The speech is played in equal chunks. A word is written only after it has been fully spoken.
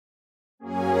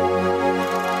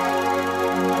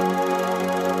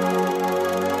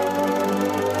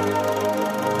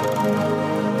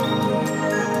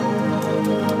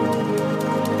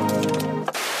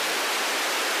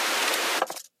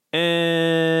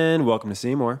gentlemen, welcome to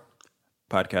Seymour,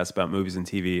 podcast about movies and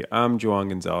TV. I'm Juan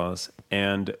Gonzalez,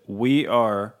 and we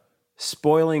are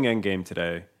spoiling Endgame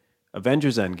today.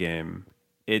 Avengers Endgame.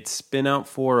 It's been out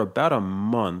for about a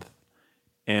month,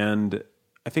 and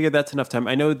I figured that's enough time.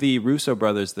 I know the Russo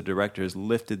brothers, the directors,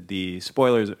 lifted the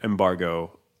spoilers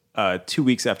embargo 2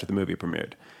 weeks after the movie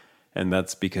premiered, and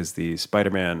that's because the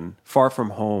Spider-Man Far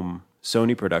From Home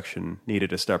Sony production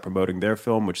needed to start promoting their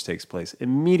film, which takes place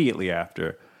immediately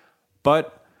after.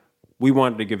 But we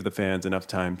wanted to give the fans enough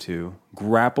time to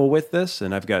grapple with this,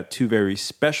 and I've got two very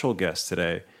special guests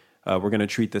today. We're going to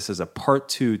treat this as a part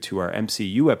 2 to our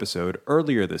MCU episode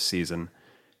earlier this season.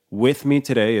 With me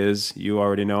today is, you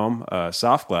already know him,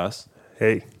 Softglass.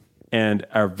 Hey. And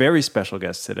our very special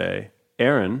guest today,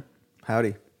 Aaron.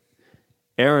 Howdy.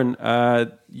 Aaron,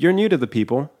 you're new to the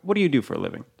people. What do you do for a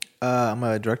living? I'm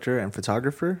a director and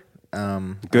photographer.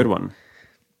 Good one.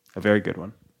 A very good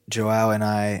one. Joao and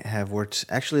I have worked,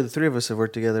 actually the three of us have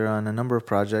worked together on a number of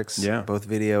projects, both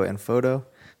video and photo.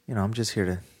 You know, I'm just here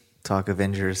to talk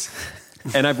Avengers.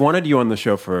 And I've wanted you on the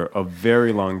show for a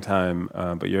very long time,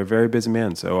 but you're a very busy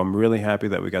man, so I'm really happy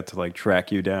that we got to track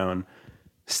you down,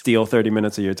 steal 30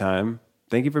 minutes of your time.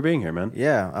 Thank you for being here, man.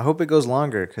 Yeah, I hope it goes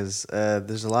longer because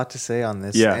there's a lot to say on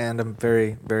this, and I'm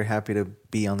very, very happy to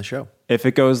be on the show. If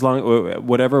it goes long,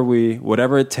 whatever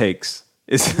it takes.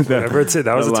 That was the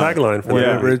tagline for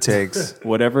whatever it takes.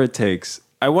 Whatever it takes.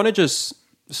 I want to just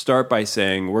start by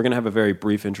saying we're going to have a very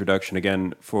brief introduction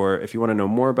again for if you want to know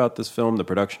more about this film, the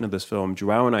production of this film.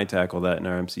 Joao and I tackle that in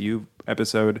our MCU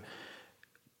episode.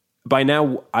 By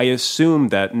now, I assume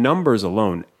that numbers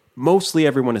alone, mostly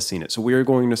everyone has seen it. So we are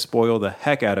going to spoil the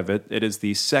heck out of it. It is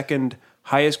the second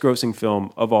highest grossing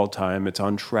film of all time. It's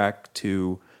on track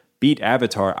to beat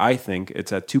Avatar, I think.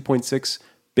 It's at 2.6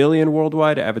 billion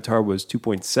worldwide. Avatar was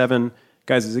 2.7.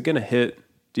 Guys, is it going to hit?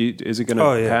 Is it going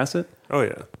to pass it? Oh,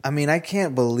 yeah. I mean, I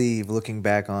can't believe, looking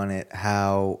back on it,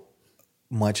 how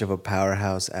much of a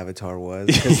powerhouse Avatar was.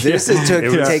 Because this has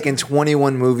taken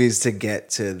 21 movies to get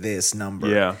to this number.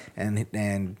 Yeah.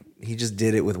 And he just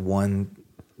did it with one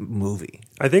movie.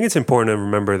 I think it's important to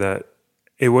remember that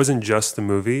it wasn't just the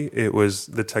movie, it was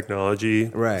the technology.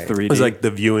 Right. 3D. It was like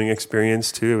the viewing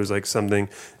experience too. It was something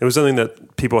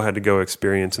that people had to go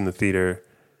experience in the theater.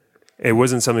 It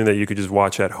wasn't something that you could just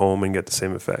watch at home and get the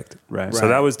same effect. Right. So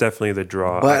that was definitely the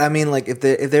draw. But I mean, if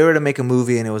they were to make a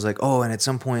movie and it was and at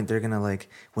some point they're gonna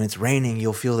when it's raining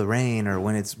you'll feel the rain, or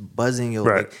when it's buzzing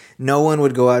you'll no one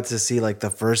would go out to see the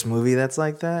first movie that's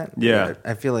like that. Yeah.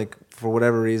 I feel like for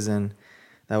whatever reason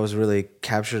that was really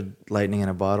captured lightning in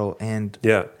a bottle, and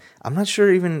I'm not sure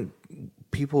even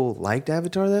people liked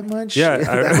Avatar that much.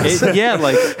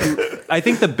 I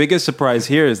think the biggest surprise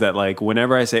here is that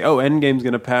whenever I say, Endgame's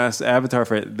going to pass Avatar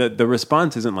for it, the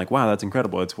response isn't wow, that's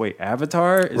incredible. It's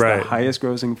Avatar is the highest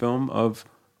grossing film of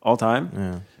all time.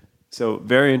 Yeah. So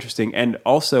very interesting. And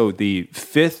also the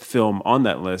fifth film on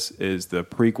that list is the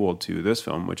prequel to this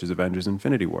film, which is Avengers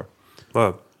Infinity War.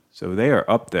 Wow. So they are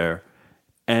up there.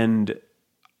 And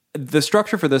the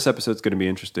structure for this episode is going to be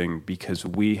interesting because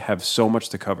we have so much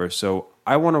to cover. So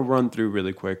I want to run through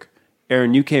really quick.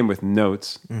 Aaron, you came with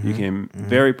notes. Mm-hmm. You came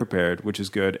very prepared, which is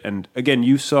good. And again,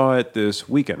 you saw it this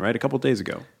weekend, right? A couple of days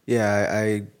ago. Yeah,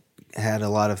 I had a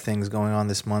lot of things going on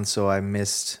this month, so I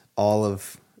missed all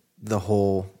of the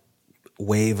whole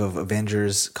wave of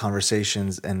Avengers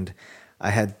conversations, and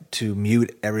I had to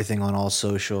mute everything on all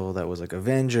social that was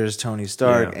Avengers, Tony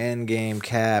Stark, Endgame,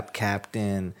 Cap,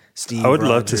 Captain, Steve. I would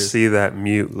love to see that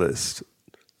mute list.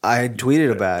 I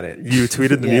tweeted about it. You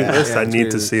tweeted the mute list? I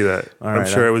need to see that. I'm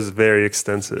sure it was very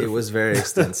extensive. It was very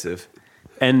extensive.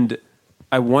 And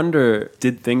I wonder,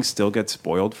 did things still get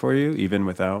spoiled for you, even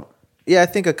without? Yeah, I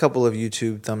think a couple of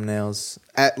YouTube thumbnails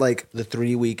at the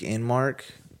 3 week in mark.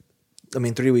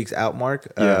 3 weeks out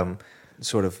mark.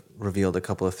 Sort of revealed a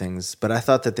couple of things, but I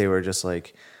thought that they were just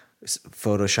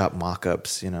Photoshop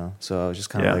mock-ups, So I was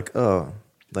just kind of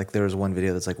there was one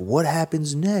video that's what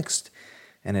happens next?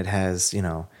 And it has,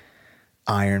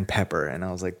 iron pepper. And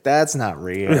I was that's not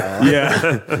real.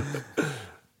 Yeah.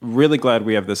 Really glad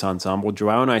we have this ensemble.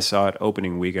 Joao and I saw it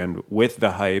opening weekend with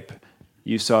the hype.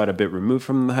 You saw it a bit removed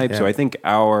from the hype. Yeah. So I think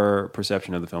our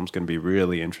perception of the film is going to be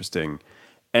really interesting.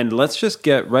 And let's just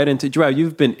get right into Joao.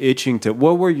 You've been itching to.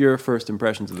 What were your first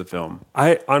impressions of the film?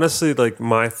 I honestly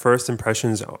my first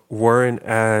impressions weren't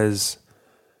as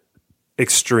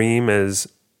extreme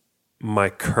as my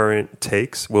current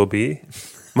takes will be.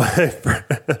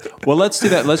 Well, let's do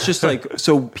that. Let's just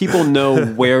so people know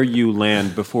where you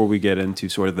land before we get into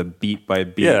sort of the beat by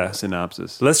beat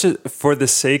synopsis. Let's just, for the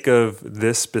sake of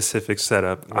this specific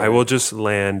setup, I will just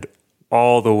land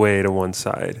all the way to one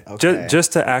side, Okay.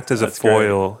 just to act as That's a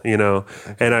foil, you know.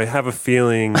 And I have a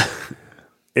feeling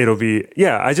it'll be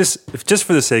I just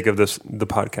for the sake of the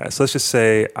podcast, let's just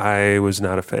say I was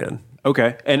not a fan.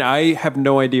 Okay. And I have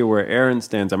no idea where Aaron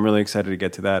stands. I'm really excited to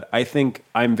get to that. I think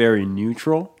I'm very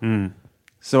neutral.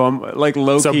 So I'm like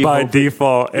low So key. by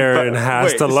default, Aaron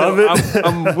has to love so it.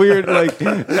 I'm weird. Like,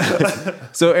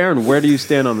 so Aaron, where do you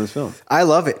stand on this film? I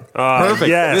love it. Perfect.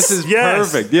 Yes, This is yes.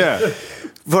 perfect. Yeah.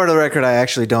 For the record, I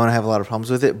actually don't have a lot of problems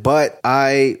with it, but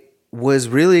I was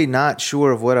really not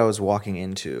sure of what I was walking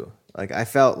into. Like, I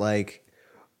felt like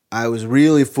I was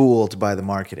really fooled by the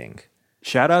marketing.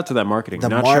 Shout out to that marketing. The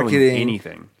not marketing- showing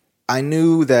anything. I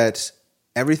knew that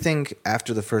everything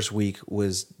after the first week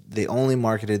was they only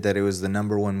marketed that it was the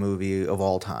number one movie of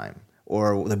all time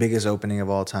or the biggest opening of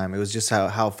all time. It was just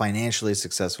how financially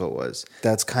successful it was.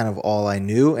 That's kind of all I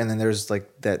knew. And then there's like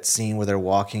that scene where they're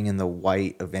walking in the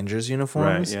white Avengers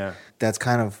uniforms. Right, yeah. That's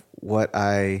kind of what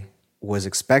I was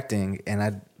expecting. And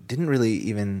I didn't really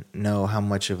even know how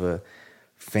much of a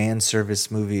fan service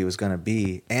movie it was going to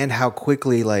be and how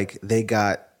quickly like they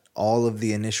got all of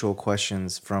the initial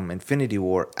questions from Infinity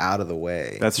War out of the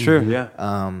way. That's true. Yeah.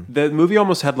 The movie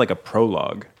almost had like a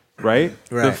prologue, right?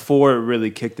 Right. Before it really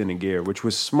kicked into gear, which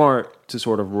was smart to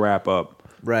sort of wrap up.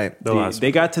 right.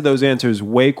 They got to those answers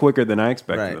way quicker than I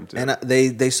expected them to. And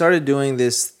they started doing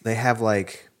this. They have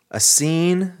like a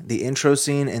scene, the intro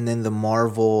scene, and then the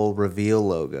Marvel reveal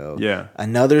logo. Yeah.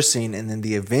 Another scene, and then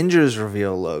the Avengers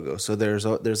reveal logo. So there's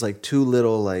like two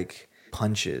little like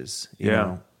punches. You Yeah.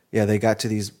 know? Yeah. They got to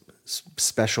these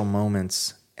special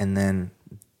moments, and then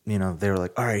they were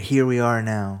like, "All right, here we are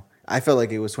now." I felt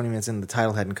like it was 20 minutes in, the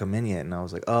title hadn't come in yet, and I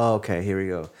was like, "Oh, okay, here we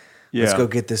go. Let's Yeah. go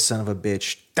get this son of a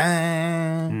bitch."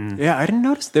 Dang. Yeah, I didn't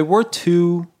notice there were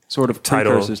two sort of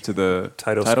Title- precursors to the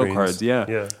title title screens. cards. Yeah.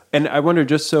 Yeah. And I wonder,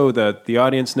 just so that the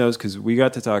audience knows, because we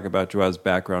got to talk about Joao's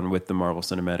background with the Marvel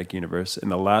Cinematic Universe in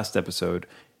the last episode.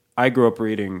 I grew up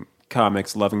reading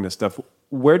comics, loving this stuff.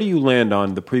 Where do you land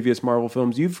on the previous Marvel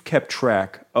films? You've kept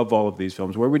track of all of these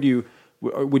films. Where would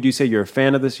you say you're a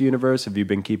fan of this universe? Have you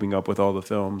been keeping up with all the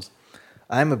films?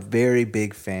 I'm a very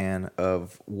big fan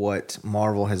of what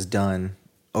Marvel has done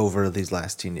over these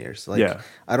last 10 years. Like, Yeah.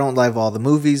 I don't love all the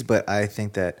movies, but I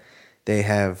think that they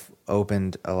have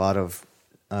opened a lot of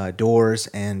doors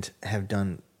and have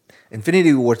done.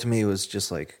 Infinity War to me was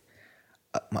just like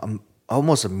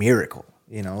almost a miracle.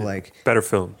 Like Better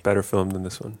film than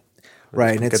this one.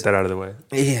 right, and Get that out of the way.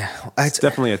 It's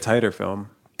definitely a tighter film.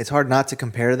 It's hard not to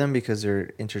compare them because they're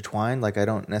intertwined. Like, I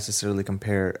don't necessarily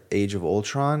compare Age of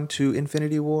Ultron to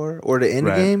Infinity War or to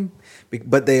Endgame,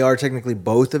 but they are technically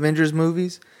both Avengers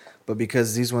movies. But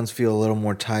because these ones feel a little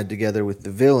more tied together with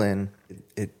the villain,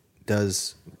 it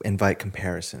does invite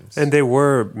comparisons. And they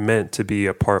were meant to be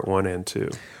a part 1 and 2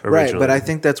 originally. Right, but I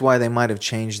think that's why they might have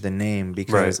changed the name,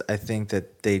 because Right. I think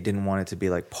that they didn't want it to be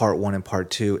like part 1 and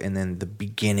part 2, and then the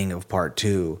beginning of part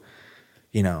 2,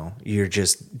 you're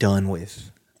just done with.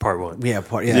 part 1. Yeah,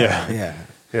 Yeah.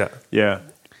 Yeah. Yeah.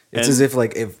 It's And- as if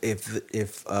like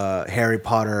if Harry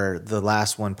Potter, the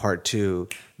last one, part 2,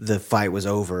 the fight was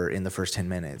over in the first 10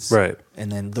 minutes, Right.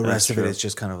 And then the That's rest of true. it is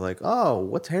just kind of like, oh,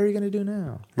 what's Harry gonna do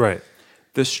now? Right.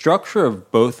 The structure of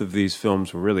both of these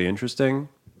films were really interesting.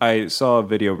 I saw a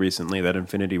video recently that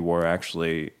Infinity War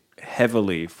actually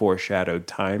heavily foreshadowed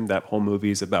time. That whole movie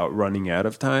is about running out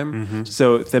of time.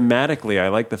 So thematically, I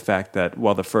like the fact that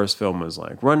while the first film was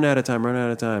like run out of time,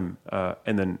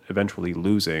 and then eventually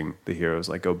losing, the heroes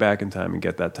like go back in time and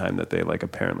get that time that they like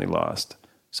apparently lost.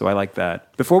 So I like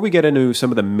that. Before we get into some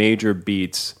of the major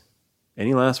beats,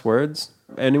 any last words?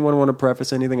 Anyone want to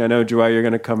preface anything? I know, Joao, you're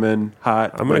going to come in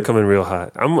hot. I'm going to but come in real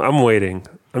hot. I'm waiting.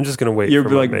 I'm just going to wait You're for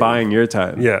my like main- buying your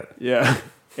time. Yeah. Yeah.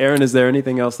 Aaron, is there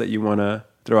anything else that you want to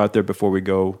throw out there before we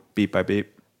go beat by beat?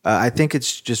 I think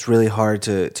it's just really hard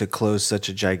to close such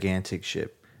a gigantic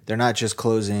ship. They're not just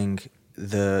closing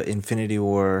the Infinity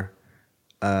War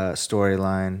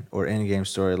storyline or Endgame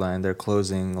storyline. They're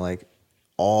closing like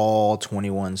all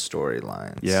 21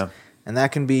 storylines. Yeah. And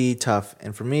that can be tough.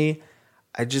 And for me,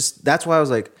 that's why I was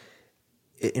like,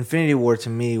 Infinity War to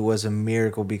me was a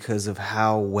miracle because of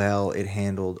how well it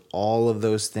handled all of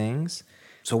those things.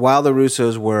 So while the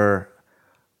Russos were,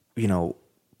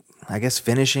 I guess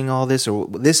finishing all this, or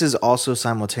this is also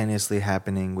simultaneously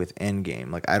happening with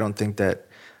Endgame. Like, I don't think that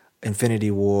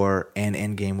Infinity War and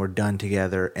Endgame were done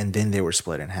together and then they were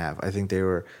split in half. I think they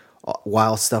were,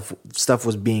 while stuff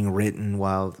was being written,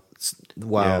 while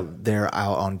they're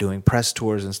out on doing press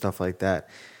tours and stuff like that.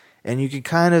 And you can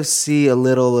kind of see a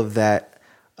little of that.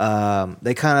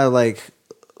 They kind of like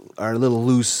are a little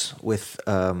loose with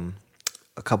a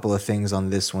couple of things on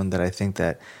this one that I think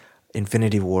that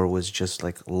Infinity War was just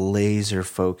like laser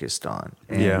focused on.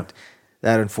 And Yeah.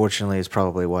 that unfortunately is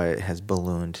probably why it has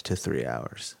ballooned to 3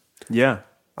 hours. Yeah.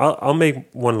 I'll make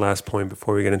one last point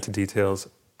before we get into details.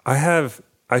 I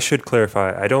should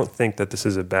clarify, I don't think that this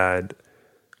is a bad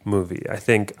movie. I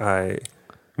think I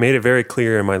made it very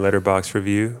clear in my Letterboxd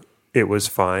review. It was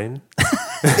fine.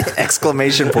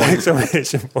 Exclamation point.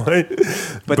 Exclamation point.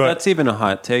 But that's even a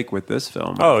hot take with this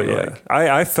film. I Oh feel yeah, like.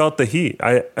 I felt the heat.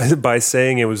 By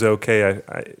saying it was okay.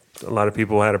 A lot of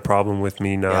people had a problem with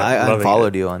me not I loving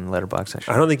unfollowed it. you on Letterboxd. I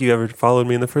Actually, don't think you ever followed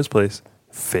me in the first place.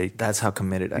 Fake. that's how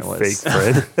committed I was. Fake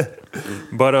friend.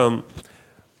 But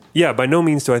yeah, by no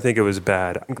means do I think it was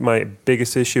bad. My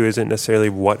biggest issue isn't necessarily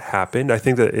what happened. I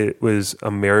think that it was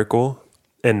a miracle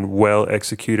and well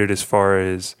executed as far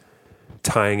as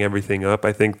tying everything up.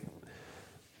 I think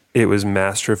it was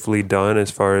masterfully done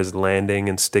as far as landing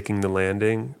and sticking the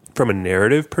landing. From a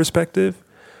narrative perspective,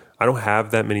 I don't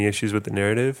have that many issues with the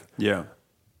narrative. Yeah.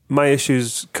 My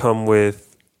issues come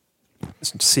with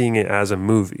seeing it as a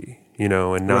movie,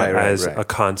 and not Right, as right. a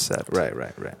concept. Right.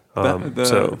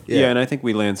 Yeah, and I think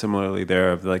we land similarly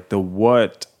there of like the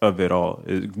what of it all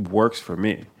works for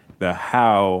me. The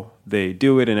how they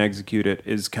do it and execute it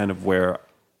is kind of where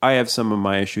I have some of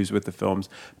my issues with the films.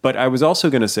 But I was also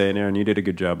going to say, and Aaron, you did a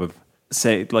good job of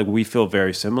saying, like, we feel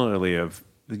very similarly of,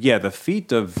 the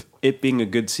feat of it being a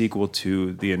good sequel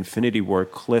to the Infinity War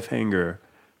cliffhanger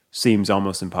seems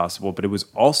almost impossible, but it was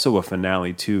also a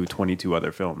finale to 22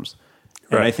 other films.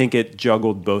 And Right. I think it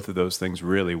juggled both of those things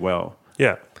really well.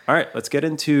 Yeah. All right, let's get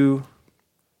into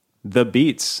the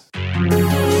beats.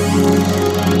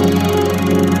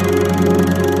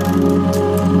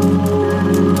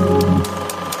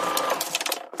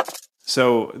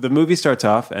 So the movie starts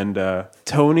off, and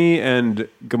Tony and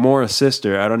Gamora's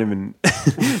sister, I don't even...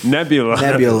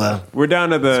 Nebula. We're down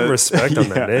to the... Some respect on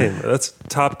that name. That's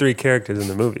top 3 characters in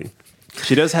the movie.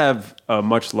 She does have a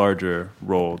much larger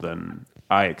role than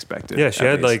I expected. Yeah, she at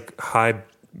had least. like high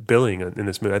billing in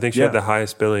this movie. I think she had the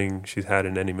highest billing she's had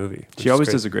in any movie. She always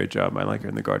does a great job. I like her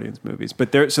in the Guardians movies.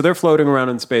 But they're floating around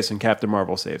in space, and Captain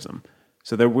Marvel saves them.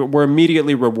 So we're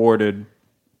immediately rewarded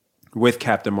with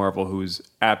Captain Marvel, who's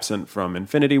absent from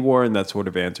Infinity War, and that sort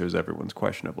of answers everyone's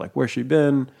question of like, where's she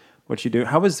been? What's she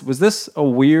doing? Was this a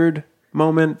weird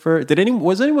moment for?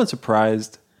 Was anyone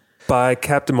surprised by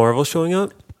Captain Marvel showing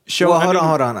up?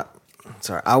 Hold on.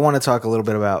 Sorry, I want to talk a little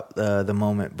bit about the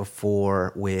moment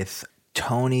before with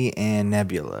Tony and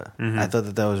Nebula. I thought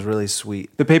that was really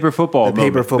sweet. The paper football.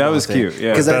 That was thing. cute.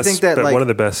 Yeah, because I think that like one of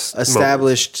the best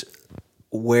established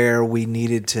where we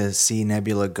needed to see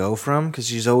Nebula go from, because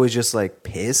she's always just like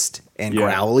pissed and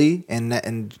growly,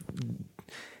 and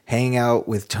hanging out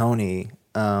with Tony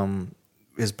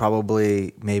is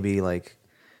probably maybe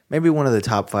one of the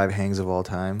top 5 hangs of all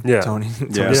time. Yeah. Tony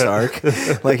Stark.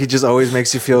 Like, he just always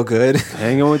makes you feel good.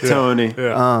 Hanging with Tony.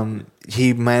 Yeah.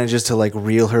 He manages to like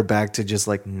reel her back to just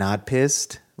like not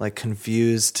pissed, like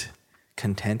confused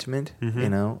contentment,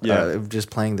 of just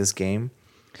playing this game.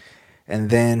 And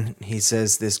then he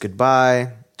says this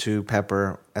goodbye to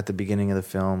Pepper at the beginning of the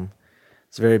film.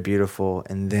 It's very beautiful.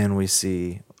 And then we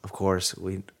see, of course,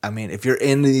 if you're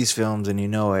into these films and you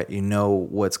know it, you know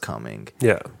what's coming.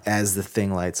 Yeah. As the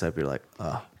thing lights up, you're like,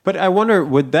 oh. But I wonder,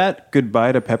 would that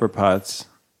goodbye to Pepper Potts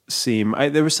seem...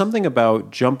 there was something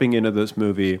about jumping into this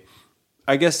movie.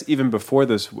 I guess even before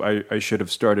this, I should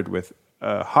have started with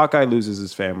Hawkeye loses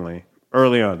his family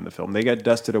early on in the film. They get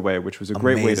dusted away, which was a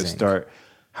great way to start.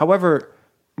 However,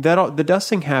 the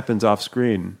dusting happens off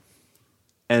screen,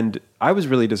 and I was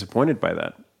really disappointed by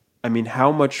that. I mean,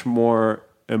 how much more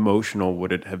emotional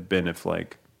would it have been if,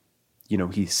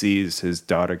 he sees his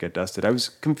daughter get dusted? I was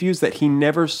confused that he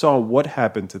never saw what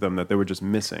happened to them that they were just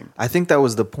missing. I think that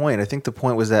was the point. I think the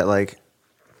point was that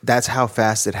that's how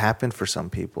fast it happened for some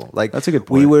people. Like, that's a good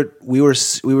point. We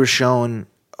were shown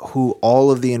who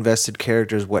all of the invested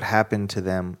characters, what happened to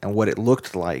them, and what it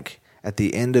looked like at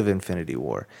the end of Infinity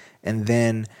War. And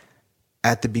then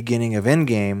at the beginning of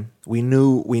Endgame, we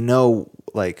know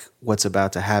like what's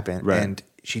about to happen. Right. And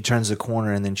she turns the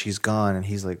corner and then she's gone, and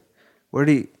he's like,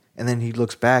 and then he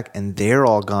looks back and they're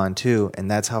all gone too. And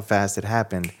that's how fast it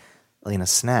happened in a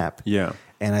snap. Yeah.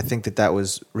 And I think that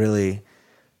was really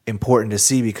important to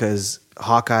see, because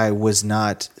Hawkeye was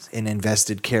not an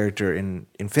invested character in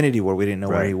Infinity War. We didn't know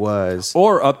where he was.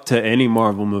 Or up to any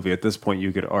Marvel movie at this point,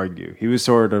 you could argue. He was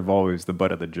sort of always the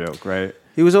butt of the joke, right?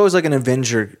 He was always like an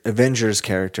Avengers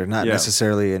character, not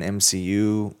necessarily an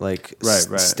MCU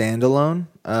standalone.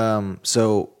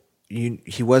 So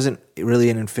he wasn't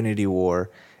really an Infinity War,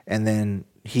 and then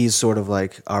he's sort of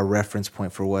like our reference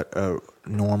point for what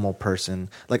normal person.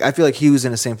 Like I feel like he was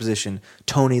in the same position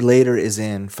Tony later is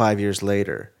in 5 years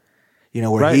later. You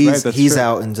know, where Right, that's he's true.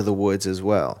 out into the woods as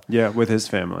well. Yeah, with his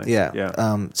family. Yeah.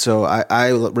 Yeah. So I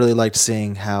really liked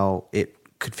seeing how it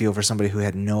could feel for somebody who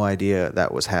had no idea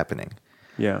that was happening.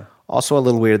 Yeah. Also, a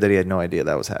little weird that he had no idea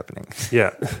that was happening.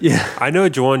 Yeah. Yeah. I know,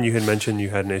 Juwan, you had mentioned you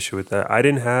had an issue with that. I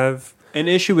didn't have. An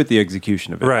issue with the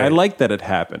execution of it. Right. I like that it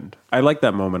happened. I like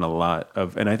that moment a lot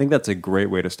and I think that's a great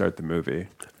way to start the movie.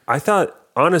 I thought,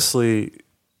 honestly,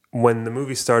 when the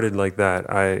movie started like that,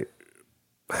 I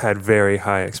had very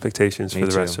high expectations for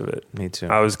the rest of it. Me too.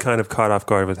 I was kind of caught off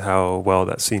guard with how well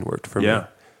that scene worked for Yeah. me.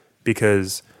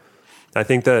 Because I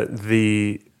think that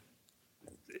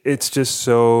it's just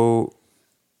so,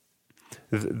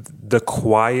 the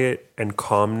quiet and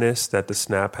calmness that the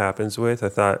snap happens with, I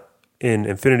thought in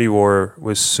Infinity War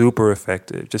was super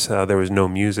effective. Just how there was no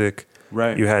music.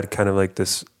 Right. You had kind of like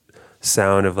this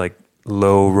sound of like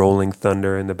low rolling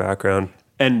thunder in the background.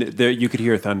 And there, you could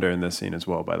hear thunder in this scene as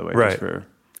well, by the way. Right.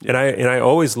 And I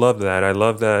always loved that. I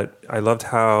loved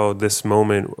how this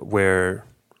moment where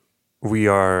we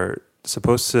are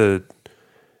supposed to,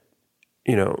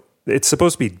 you know, it's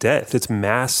supposed to be death. It's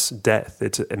mass death.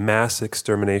 It's a mass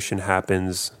extermination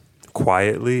happens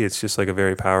quietly. It's just like a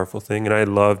very powerful thing. And I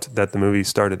loved that the movie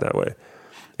started that way.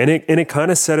 And it kind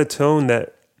of set a tone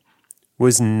that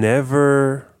was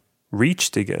never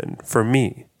reached again for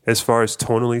me, as far as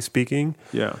tonally speaking.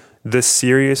 Yeah. The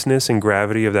seriousness and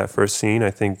gravity of that first scene, I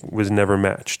think, was never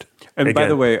matched. And by Again.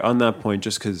 the way, on that point,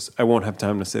 just because I won't have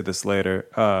time to say this later,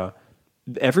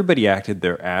 everybody acted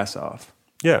their ass off.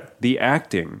 Yeah. The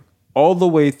acting all the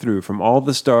way through from all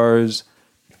the stars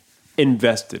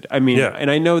invested. I mean, Yeah. and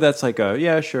I know that's like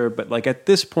yeah, sure. But like at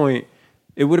this point,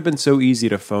 it would have been so easy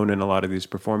to phone in a lot of these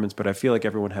performances, but I feel like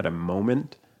everyone had a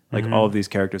moment. Like all of these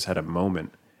characters had a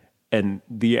moment. And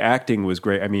the acting was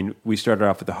great. I mean, we started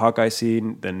off with the Hawkeye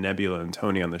scene, then Nebula and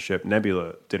Tony on the ship.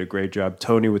 Nebula did a great job.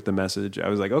 Tony with the message. I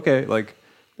was like, okay, like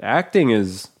the acting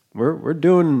is we're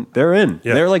doing. They're in.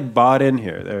 Yeah. They're like bought in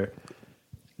here. They're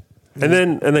And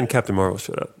then Captain Marvel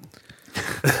showed up.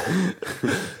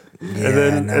 Yeah,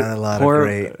 then- not a lot poor- of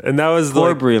great. And that was poor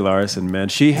like, Brie Larson, man.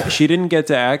 She didn't get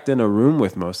to act in a room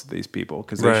with most of these people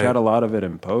because they Right. shot a lot of it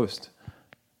in post.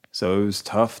 So it was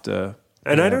tough to.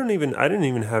 and I didn't even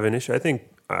have an issue. I think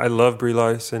I love Brie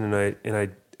Larson and I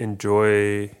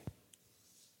enjoy,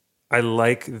 I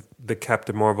like the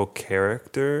Captain Marvel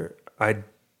character.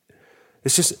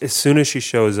 It's just, as soon as she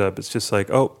shows up, it's just like,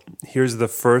 oh, here's the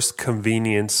first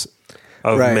convenience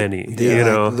of many. You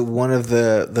know, one of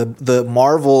the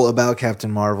Marvel about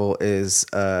Captain Marvel is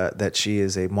that she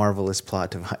is a marvelous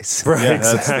plot device. right? Yeah,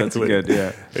 Exactly. that's good.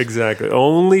 Yeah. Exactly.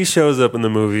 Only shows up in the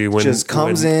movie when Just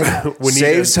comes in, when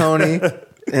saves Tony, and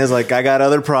is like, I got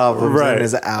other problems, Right. and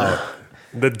is out.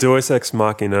 the Deus Ex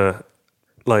Machina,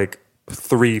 like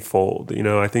threefold. You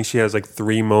know, I think she has like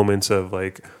 3 moments of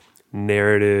like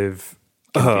narrative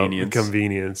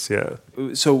convenience. Yeah.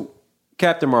 So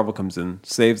Captain Marvel comes in,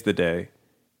 saves the day,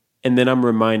 and then I'm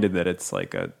reminded that it's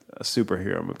like a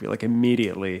superhero movie. Like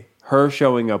immediately, her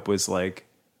showing up was like,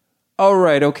 all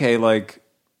right, okay, like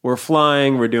we're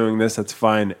flying, we're doing this, that's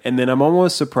fine. And then I'm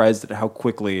almost surprised at how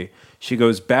quickly she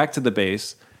goes back to the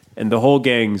base, and the whole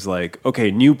gang's like, okay,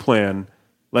 new plan,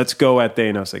 let's go at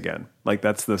Thanos again. Like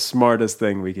that's the smartest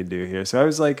thing we can do here. So I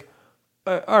was like,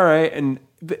 all right, and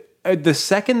the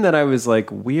second that I was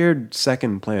like, weird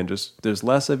second plan, just there's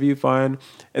less of you, fine.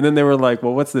 And then they were like,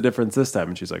 well, what's the difference this time?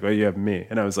 And she's like, oh, you have me.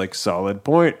 And I was like, solid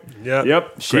point. Yep.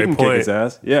 Yep. She Great can point. kick his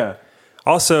ass. Yeah.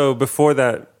 Also, before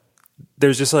that,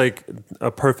 there's just like a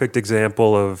perfect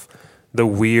example of the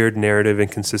weird narrative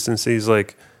inconsistencies.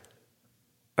 Like,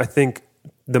 I think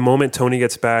the moment Tony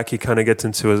gets back, he kind of gets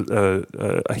into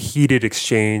a heated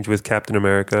exchange with Captain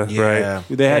America, Yeah. right?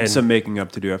 They had And- some making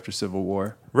up to do after Civil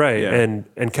War. Right. Yeah.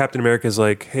 And Captain America's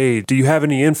like, hey, do you have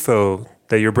any info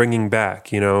that you're bringing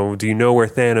back? You know, do you know where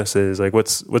Thanos is? Like,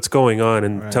 what's going on?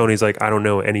 And Tony's like, I don't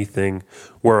know anything.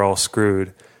 We're all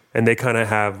screwed. And they kind of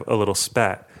have a little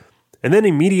spat. And then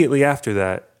immediately after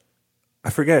that, I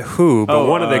forget who, but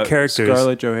one of the characters.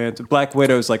 Scarlett Johansson. Black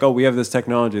Widow's like, oh, we have this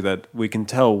technology that we can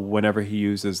tell whenever he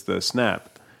uses the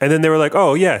snap. And then they were like,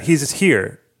 oh, yeah, he's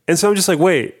here. And so I'm just like,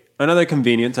 wait. Another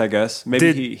convenience, I guess.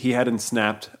 Maybe Did- he hadn't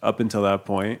snapped up until that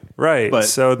point. Right. But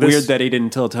So this- weird that he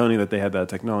didn't tell Tony that they had that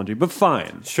technology. But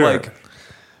fine. Sure. Like,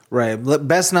 Right.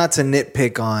 Best not to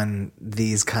nitpick on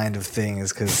these kind of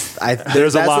things because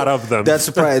There's a lot of them. That's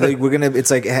surprising. Like, we're gonna. It's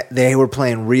like they were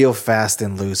playing real fast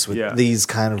and loose with Yeah. these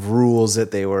kind of rules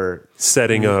that they were.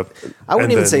 Setting up. I wouldn't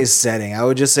and even then- say setting. I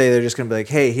would just say they're just gonna be like,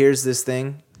 hey, here's this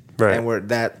thing, Right.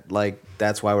 and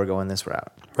that's why we're going this route.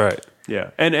 Right.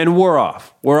 Yeah, and we're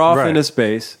off. We're off Right. into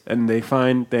space, and they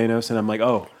find Thanos, and I'm like,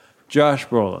 oh, Josh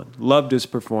Brolin, loved his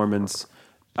performance.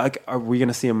 Are we going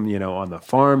to see him, on the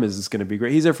farm? Is this going to be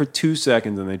great? He's there for 2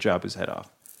 seconds, and they chop his head off.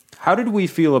 How did we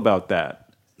feel about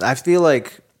that? I feel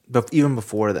like even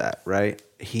before that, right?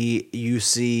 You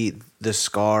see the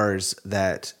scars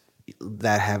that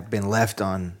have been left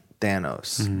on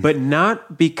Thanos. But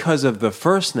not because of the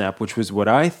first snap, which was what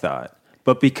I thought,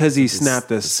 but because he snapped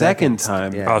the second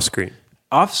time yeah. Off screen.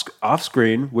 off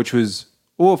screen, which was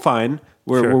fine.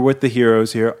 We're Sure. with the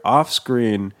heroes here. Off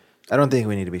screen, I don't think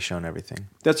we need to be shown everything.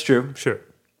 that's true. Sure.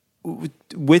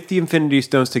 With the Infinity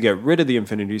Stones to get rid of the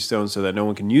Infinity Stones so that no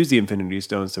one can use the Infinity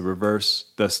Stones to reverse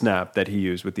the snap that he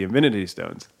used with the Infinity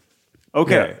Stones.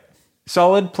 Okay. Yeah.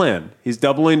 Solid plan. He's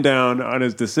doubling down on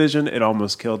his decision. It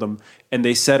almost killed him. And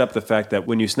they set up the fact that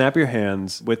when you snap your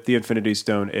hands with the Infinity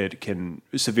Stone, it can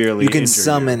severely You can injure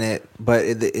summon it, but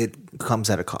it comes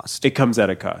at a cost. It comes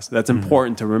at a cost. That's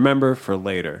important to remember for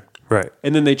later. Right.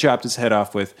 And then they chopped his head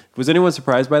off with... Was anyone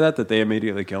surprised by that they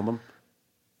immediately killed him?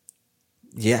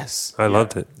 Yes. I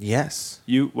loved it. Yes.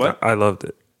 You... What? I loved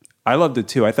it. I loved it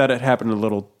too. I thought it happened a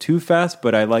little too fast,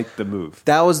 but I liked the move.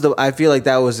 That was I feel like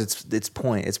that was its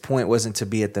point. Its point wasn't to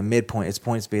be at the midpoint. Its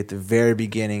point is to be at the very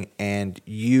beginning. And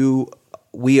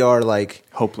we are like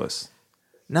Hopeless.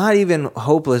 not even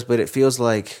hopeless, but it feels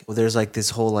like there's like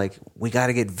this whole like we got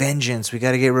to get vengeance, we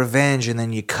got to get revenge, and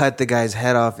then you cut the guy's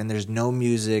head off, and there's no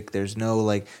music, there's no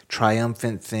like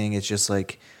triumphant thing. It's just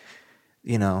like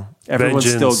Everyone's Vengeance.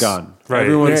 still gone. Right.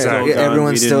 Everyone's Exactly. still gone.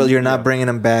 everyone's We still. didn't- You're not bringing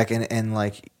them back, and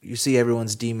like you see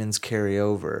everyone's demons carry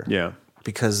over. Yeah.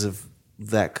 because of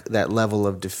that level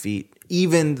of defeat,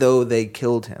 even though they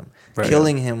killed him. Right.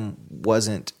 Killing him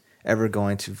wasn't ever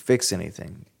going to fix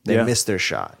anything. They Yeah. missed their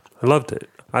shot. I loved it.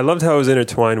 I loved how it was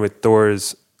intertwined with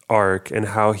Thor's arc and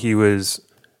how he was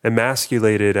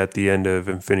emasculated at the end of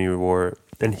Infinity War.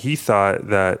 And he thought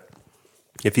that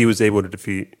if he was able to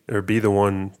defeat or be the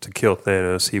one to kill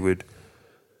Thanos, he would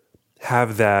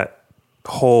have that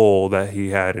hole that he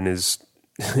had in his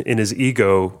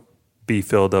ego be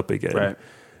filled up again. Right.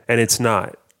 And it's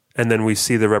not. And then we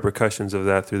see the repercussions of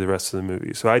that through the rest of the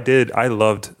movie. So I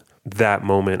loved that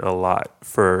moment a lot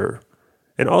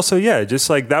and also, yeah, just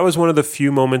like that was one of the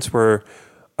few moments where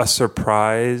a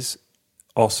surprise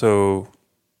also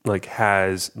like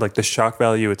has like the shock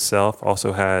value itself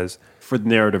also has For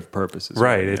narrative purposes.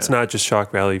 right. Yeah. It's not just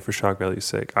shock value for shock value's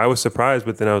sake. I was surprised,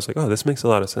 but then I was like, oh, this makes a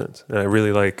lot of sense. And I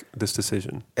really like this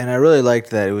decision. And I really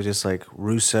liked that it was just like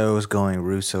Russo's going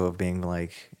Russo of being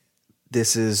like,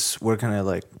 we're going to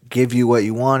like give you what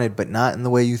you wanted, but not in the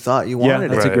way you thought you Yeah,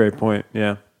 wanted that's it. Right. a great point.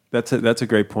 Yeah, that's a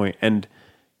great point.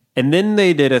 And then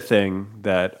they did a thing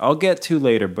that I'll get to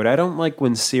later, but I don't like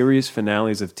when series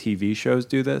finales of TV shows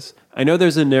do this. I know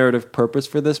there's a narrative purpose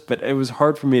for this, but it was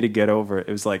hard for me to get over. It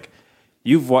was like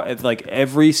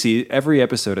every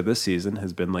episode of this season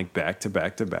has been like back to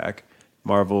back to back.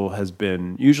 Marvel has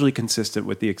been usually consistent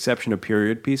with the exception of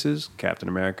period pieces, Captain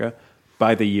America,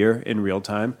 by the year in real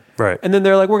time. Right. And then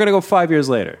they're like, we're going to go 5 years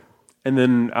later. And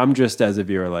then I'm just as a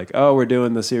viewer like, oh, we're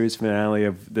doing the series finale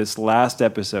of this last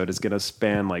episode is going to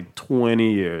span like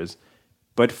 20 years.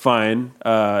 But fine.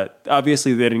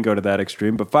 Obviously, they didn't go to that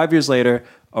extreme. But 5 years later,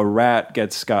 a rat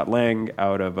gets Scott Lang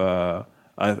out of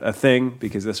a thing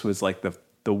because this was like the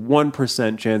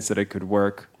 1% chance that it could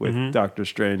work with Doctor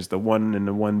Strange, the 1 in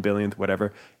the 1 billionth,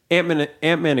 whatever.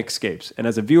 Ant-Man escapes. And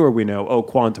as a viewer, we know,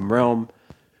 Quantum Realm.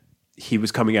 He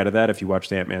was coming out of that if you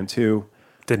watched Ant-Man 2.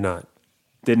 Did not.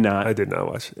 Did not. I did not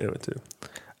watch Ant-Man 2.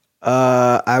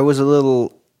 I was a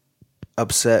little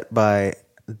upset by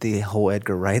the whole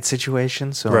Edgar Wright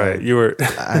situation. So Right. You were.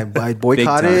 I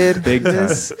boycotted Big time.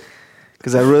 this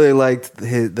because I really liked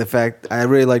I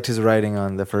really liked his writing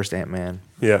on the first Ant-Man.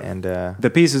 Yeah. And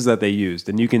The pieces that they used,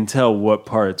 and you can tell what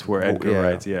parts were Edgar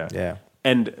Wright's. Yeah. Yeah.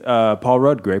 And Paul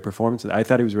Rudd, great performance. I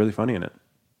thought he was really funny in it.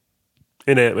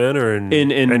 In Ant-Man or in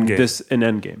Endgame? In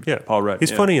Endgame. Yeah. Paul Rudd.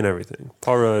 He's yeah. funny in everything.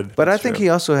 Paul Rudd. But I that's think true. he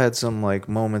also had some like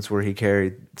moments where he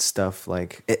carried stuff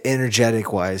like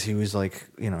energetic wise. He was like,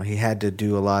 he had to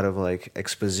do a lot of like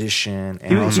exposition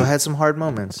and also had some hard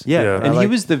moments. Yeah, Yeah. and I he like-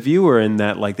 was the viewer in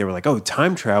that. Like they were like, "Oh,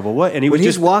 time travel, what?" And he when was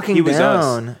he's just walking he was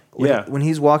down, us. when, when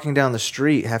he's walking down the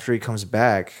street after he comes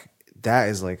back, that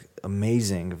is like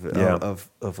amazing Yeah.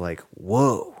 of like,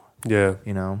 whoa, Yeah.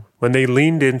 When they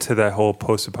leaned into that whole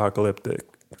post-apocalyptic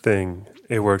thing,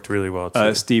 it worked really well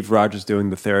too. Steve Rogers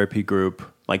doing the therapy group,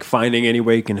 like finding any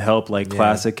way he can help, like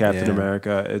classic Captain yeah.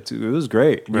 America. It was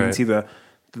great. You can Right. see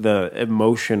the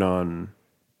emotion on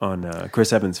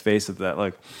Chris Evans' face of that.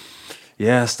 Like,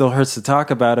 yeah, it still hurts to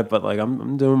talk about it, but like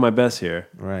I'm doing my best here.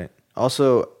 right.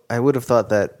 Also, I would have thought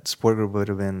that support group would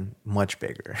have been much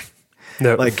bigger.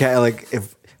 No. like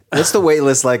if what's the wait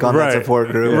list like on that support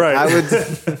group? Right. I would.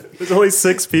 There's only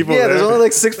 6 people. Yeah, there. there's only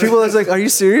like 6 people. I was like, are you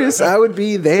serious? I would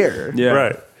be there. Yeah.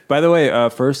 Right. By the way,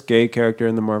 first gay character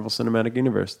in the Marvel Cinematic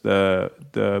Universe.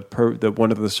 The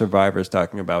one of the survivors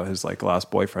talking about his like lost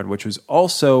boyfriend, which was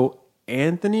also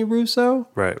Anthony Russo.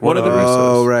 Right. One of the Russos.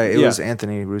 Oh, right. It Yeah. was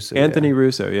Anthony Russo. Anthony yeah.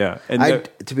 Russo. Yeah. And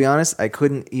To be honest, I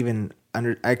couldn't even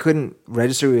I couldn't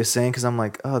register what he was saying because I'm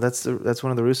like, oh, that's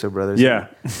one of the Russo brothers. Yeah.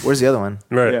 Where's the other one?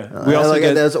 Right. Yeah. We also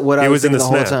get, that's what I He was was in thinking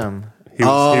the the whole snap. time. He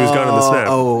was gone in the snap.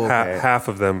 Oh, okay. Half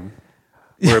of them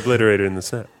were obliterated in the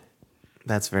snap.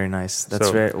 That's very nice. That's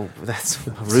So- very. That's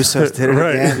Russo's did it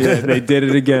Right. again. yeah, they did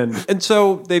it again. And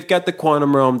so they've got the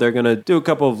quantum realm. They're going to do a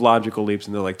couple of logical leaps,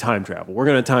 and they're like, time travel. We're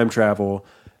going to time travel.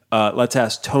 Let's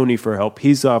ask Tony for help.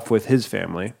 He's off with his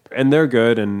family, and they're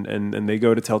good. And they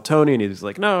go to tell Tony, and he's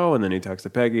like, no. And then he talks to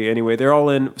Peggy. Anyway, they're all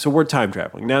in. So we're time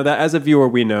traveling. Now, that as a viewer,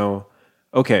 we know,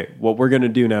 okay, what we're going to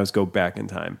do now is go back in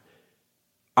time.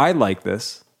 I like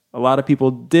this. A lot of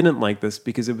people didn't like this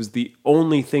because it was the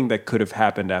only thing that could have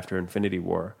happened after Infinity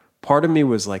War. Part of me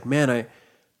was like, man,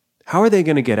 how are they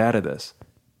going to get out of this?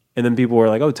 And then people were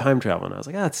like, oh, time travel. And I was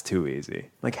like, that's too easy.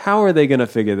 Like, how are they going to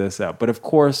figure this out? But of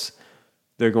course,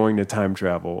 they're going to time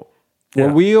travel. Yeah.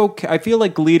 Were we okay? I feel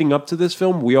like leading up to this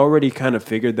film, we already kind of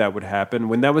figured that would happen.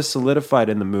 When that was solidified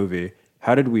in the movie,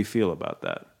 how did we feel about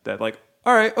that? That like,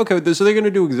 all right, okay, so they're going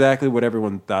to do exactly what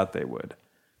everyone thought they would.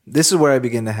 This is where I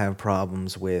begin to have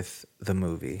problems with the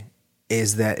movie,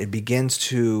 is that it begins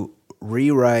to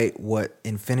rewrite what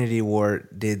Infinity War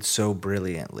did so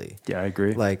brilliantly. Yeah, I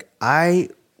agree. Like, I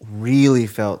really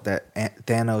felt that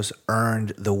Thanos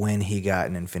earned the win he got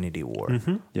in Infinity War.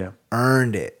 Yeah.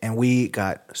 Earned it. And we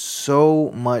got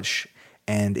so much,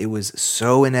 and it was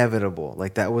so inevitable.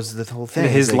 Like, that was the whole thing.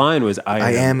 His It's like, line was,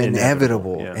 I am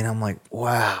inevitable. Yeah. And I'm like,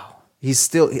 wow. He's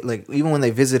still, like, even when they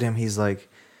visit him, he's like,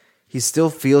 he still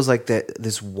feels like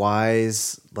this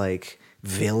wise, like,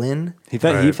 villain. He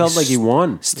felt like he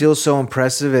won. Still so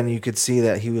impressive, and you could see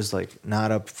that he was like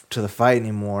not up to the fight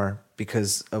anymore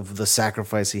because of the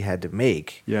sacrifice he had to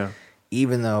make. Yeah.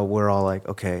 Even though we're all like,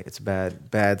 okay, it's bad.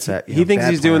 He thinks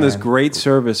he's doing this plan. great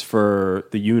service for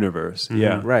the universe.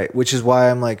 Yeah. Right, which is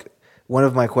why I'm like, one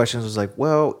of my questions was like,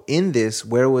 well, in this,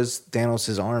 where was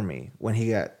Thanos' army when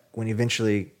he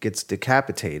eventually gets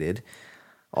decapitated?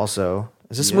 Also,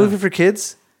 is this a movie for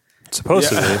kids?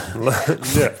 Supposedly.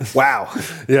 Yeah. Wow,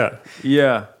 Yeah.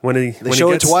 Yeah. When they when show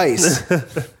he it gets, twice.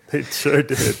 They sure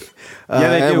did. Yeah,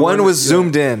 they and do. one was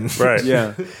zoomed in. Right.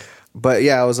 Yeah. But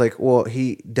yeah, I was like, well,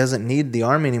 he doesn't need the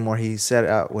army anymore. He set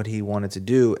out what he wanted to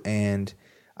do, and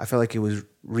I felt like it was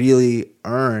really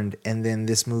earned. And then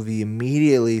this movie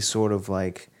immediately sort of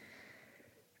like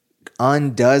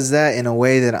undoes that in a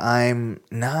way that I'm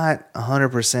not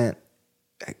 100%.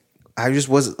 I just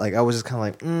wasn't like, I was just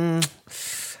kind of like,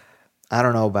 I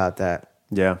don't know about that.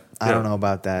 Yeah. I don't know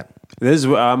about that.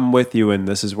 I'm with you, and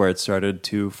this is where it started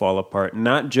to fall apart.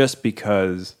 Not just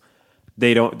because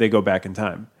they go back in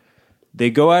time. They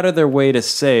go out of their way to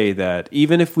say that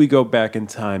even if we go back in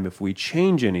time, if we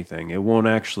change anything, it won't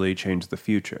actually change the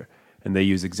future. And they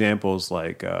use examples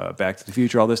like Back to the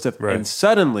Future, all this stuff. Right. And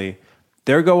suddenly,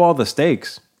 there go all the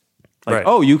stakes. Like, Right.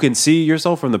 oh, you can see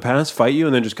yourself from the past, fight you,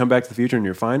 and then just come back to the future and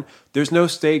you're fine. There's no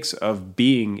stakes of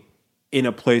being in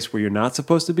a place where you're not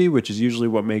supposed to be, which is usually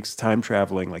what makes time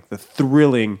traveling like the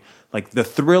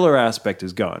thriller aspect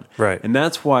is gone. Right. And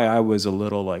that's why I was a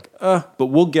little like, but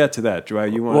we'll get to that. Joy,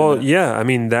 you want Well, yeah. I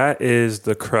mean, that is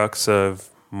the crux of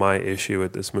my issue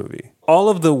with this movie. All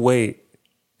of the weight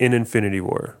in Infinity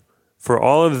War, for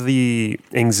all of the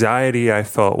anxiety I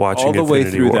felt watching all the Infinity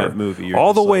way through War, that movie. You're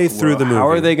all the just way like, through well, the movie. How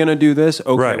are they going to do this?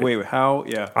 Okay, Right. wait, how?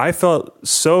 Yeah. I felt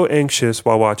so anxious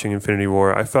while watching Infinity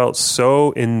War. I felt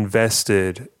so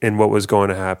invested in what was going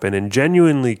to happen and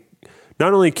genuinely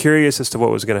not only curious as to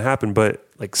what was going to happen, but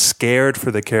like scared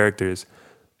for the characters.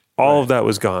 All of that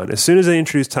was gone. As soon as they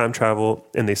introduced time travel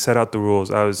and they set out the rules,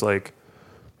 I was like,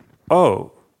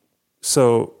 oh,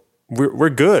 so we're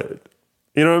good.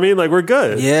 You know what I mean? Like, we're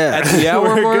good. Yeah. At the hour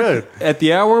We're mark, good. At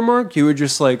the hour mark, you were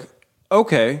just like,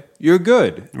 okay, you're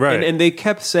good. Right. And they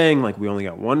kept saying, like, we only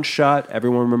got one shot.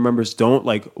 Everyone remembers, don't,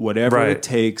 like, whatever Right. it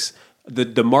takes.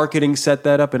 The marketing set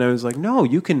that up, and I was like, no,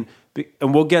 you can,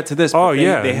 and we'll get to this. Oh, but they,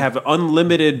 yeah. They have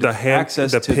unlimited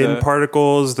access the to pin the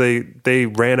particles. They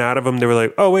ran out of them. They were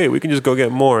like, oh wait, we can just go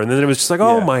get more. And then it was just like,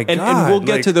 oh Yeah. my god. And we'll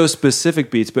get Like, to those specific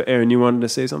beats. But Aaron, you wanted to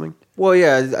say something? Well,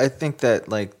 yeah, I think that,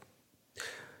 like,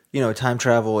 you know, time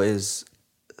travel is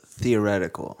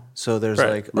theoretical. So there's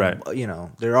Right, like,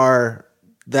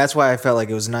 that's why I felt like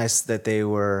it was nice that they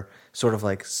were sort of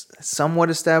like somewhat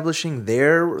establishing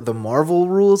the Marvel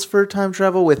rules for time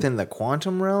travel within the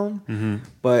quantum realm.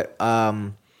 But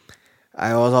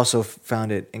I also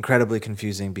found it incredibly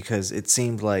confusing because it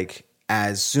seemed like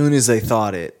as soon as they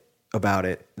thought about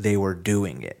it, they were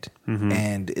doing it.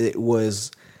 And it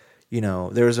was,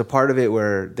 there was a part of it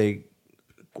where they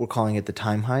were calling it the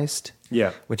time heist.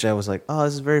 Yeah. Which I was like, oh,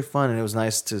 this is very fun. And it was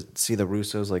nice to see the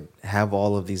Russos like have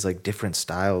all of these like different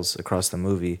styles across the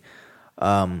movie.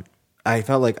 I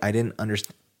felt like I didn't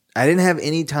understand. I didn't have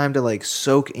any time to like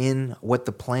soak in what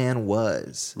the plan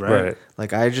was. Right.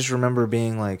 Like I just remember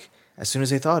being like, as soon as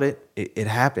they thought it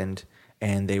happened,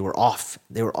 and they were off.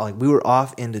 They were like, we were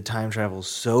off into time travel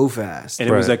so fast, and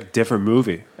it was like a different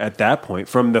movie at that point.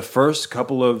 From the first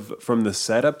from the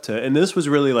setup to, and this was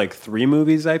really like 3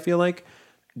 movies. I feel like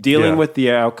dealing with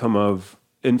the outcome of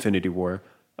Infinity War,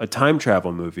 a time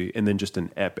travel movie, and then just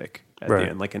an epic at the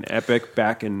end, like an epic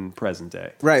back in present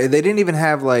day. Right. They didn't even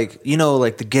have like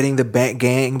like the getting the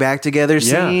gang back together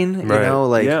scene.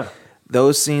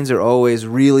 Those scenes are always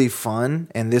really fun,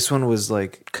 and this one was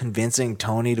like convincing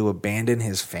Tony to abandon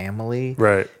his family,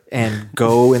 right, and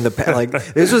go in the like.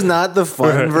 This was not the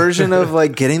fun version of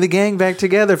like getting the gang back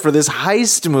together for this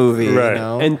heist movie, right?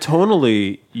 And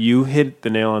tonally, you hit the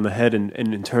nail on the head,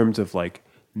 in terms of like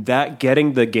that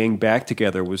getting the gang back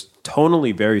together was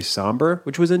tonally very somber,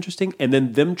 which was interesting, and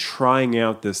then them trying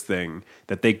out this thing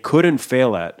that they couldn't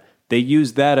fail at. They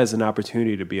used that as an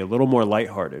opportunity to be a little more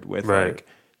lighthearted with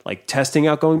like testing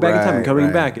out going back in time and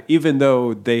coming back, even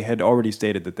though they had already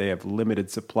stated that they have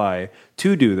limited supply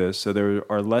to do this, so there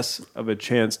are less of a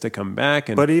chance to come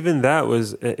back. But even that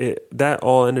was that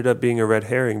all ended up being a red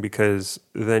herring, because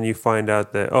then you find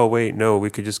out that we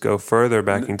could just go further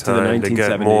back in time to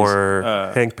get more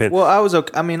Hank Pym. Well,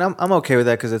 I'm okay with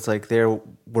that because it's like they're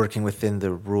working within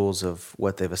the rules of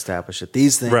what they've established. That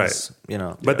these things,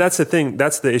 But that's the thing.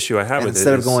 That's the issue I have with it.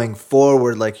 Instead of going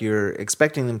forward like you're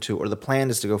expecting them to, or the plan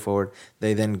is to go forward,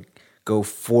 they then go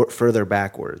further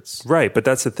backwards. Right, but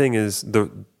that's the thing is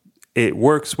it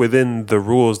works within the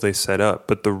rules they set up,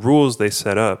 but the rules they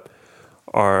set up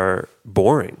are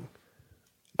boring.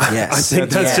 Yes. I think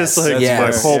that's just like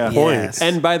my whole point. Yes.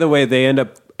 And by the way, they end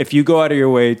up, if you go out of your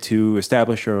way to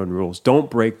establish your own rules, don't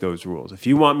break those rules. If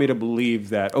you want me to believe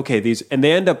that, and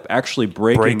they end up actually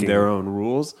breaking their own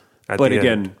rules. But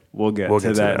again, we'll get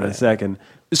to that in a second.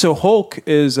 So Hulk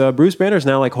is, Bruce Banner's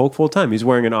now like Hulk full time. He's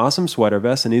wearing an awesome sweater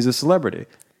vest and he's a celebrity.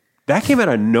 That came out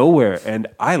of nowhere and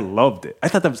I loved it. I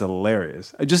thought that was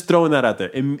hilarious. Just throwing that out there.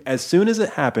 And as soon as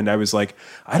it happened, I was like,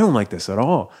 I don't like this at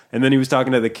all. And then he was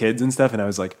talking to the kids and stuff and I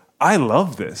was like, I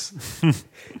love this.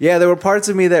 Yeah, there were parts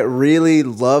of me that really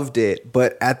loved it,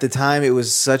 but at the time it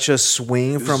was such a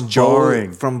swing from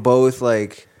both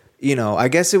like, I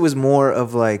guess it was more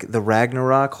of like the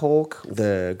Ragnarok Hulk,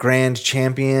 the grand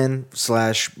champion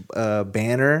 /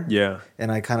 Banner. Yeah.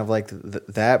 And I kind of liked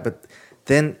that, but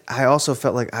then I also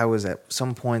felt like I was at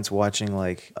some points watching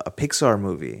like a Pixar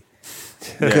movie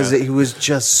because he was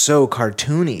just so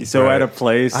cartoony. So out of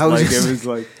place, it was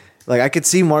like I could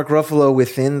see Mark Ruffalo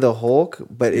within the Hulk,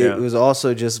 but it was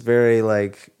also just very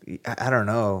like, I don't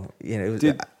know.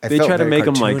 They try to make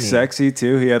him like sexy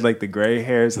too. He had like the gray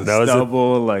hairs, the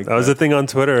stubble. That was the thing on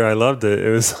Twitter. I loved it. It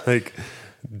was like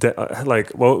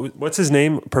what's his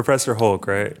name? Professor Hulk,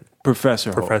 right?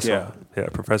 Professor Hulk. Yeah,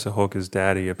 Professor Hulk is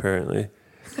daddy apparently.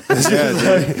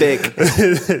 Thick.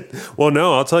 Well,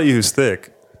 no, I'll tell you who's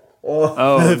thick.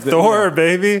 Thor,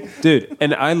 baby, dude.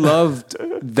 And I loved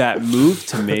that move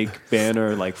to make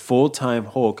Banner like full-time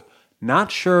Hulk.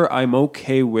 Not sure I'm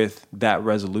okay with that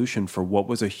resolution for what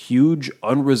was a huge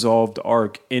unresolved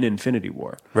arc in Infinity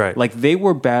War. Right. Like they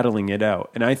were battling it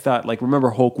out. And I thought, like, remember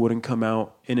Hulk wouldn't come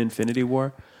out in Infinity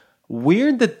War?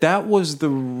 Weird that was the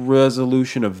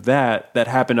resolution of that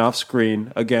happened off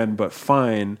screen again, but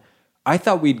fine. I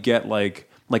thought we'd get like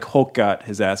Hulk got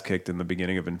his ass kicked in the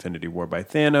beginning of Infinity War by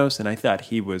Thanos, and I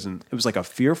thought it was like a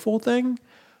fearful thing.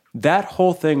 That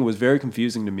whole thing was very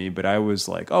confusing to me, but I was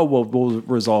like, oh, well, we'll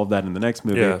resolve that in the next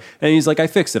movie. Yeah. And he's like, I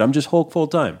fixed it. I'm just Hulk full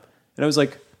time. And I was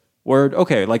like, word,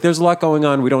 okay, like there's a lot going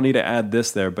on. We don't need to add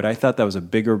this there, but I thought that was a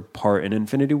bigger part in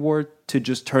Infinity War to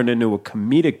just turn into a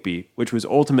comedic beat, which was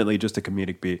ultimately just a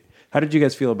comedic beat. How did you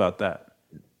guys feel about that?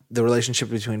 The relationship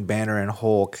between Banner and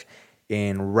Hulk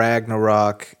in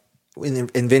Ragnarok, in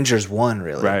Avengers 1,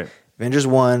 really. Right. Avengers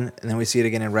 1, and then we see it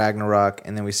again in Ragnarok,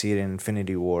 and then we see it in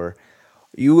Infinity War.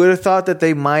 You would have thought that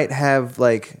they might have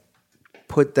like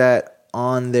put that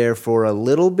on there for a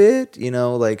little bit,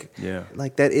 like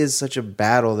that is such a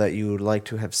battle that you would like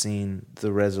to have seen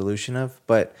the resolution of.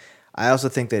 But I also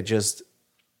think that just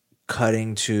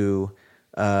cutting to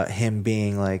him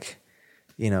being like,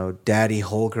 Daddy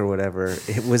Hulk or whatever,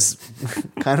 it was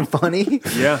kind of funny.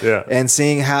 Yeah. And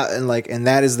seeing how and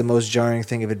that is the most jarring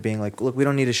thing of it being like, look, we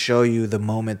don't need to show you the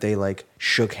moment they like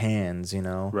shook hands,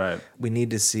 Right. We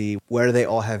need to see where they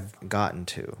all have gotten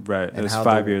to. Right. And It was how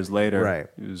 5 years later. Right.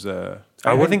 It was.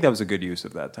 I think that was a good use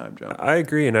of that time, John. I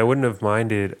agree, and I wouldn't have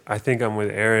minded. I think I'm with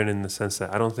Aaron in the sense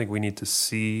that I don't think we need to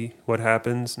see what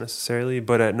happens necessarily,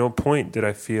 but at no point did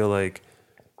I feel like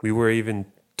we were even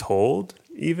told,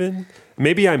 even.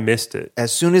 Maybe I missed it.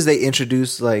 As soon as they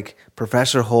introduce like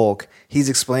Professor Hulk, he's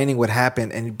explaining what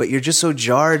happened, but you're just so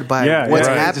jarred by what's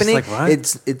right. happening. Just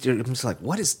like, what? You're just like,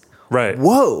 what is? Right.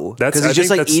 Whoa. Because I he's just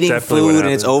think like that's eating definitely what food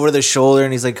and it's happened. over the shoulder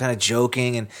and he's like kind of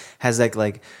joking and has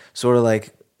like sort of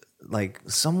like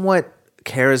somewhat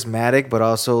charismatic, but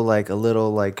also like a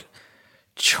little like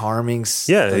charming,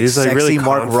 Yeah, he's like sexy really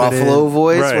Mark confident. Ruffalo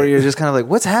voice Right. where you're just kind of like,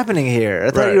 what's happening here?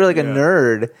 I thought Right, you were like a yeah.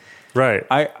 nerd. Right.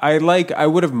 I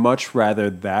would have much rather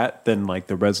that than like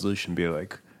the resolution be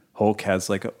like Hulk has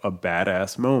like a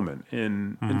badass moment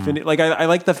in Infinity. Like I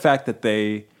like the fact that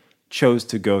they chose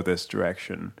to go this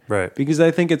direction. Right. Because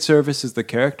I think it services the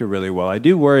character really well. I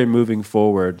do worry moving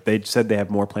forward. They said they have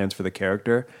more plans for the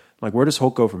character. Like, where does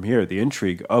Hulk go from here? The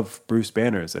intrigue of Bruce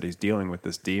Banner is that he's dealing with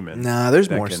this demon. Nah, there's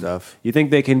that more stuff. You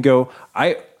think they can go?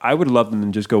 I would love them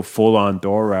to just go full on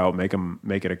Thor route,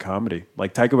 make it a comedy.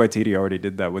 Like Taika Waititi already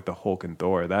did that with the Hulk and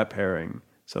Thor, that pairing.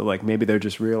 So like maybe they're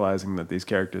just realizing that these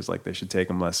characters like they should take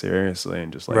them less seriously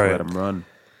and just like Right. let them run.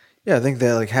 Yeah, I think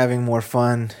that like having more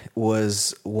fun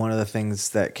was one of the things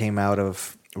that came out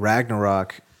of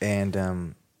Ragnarok,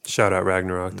 and Shout out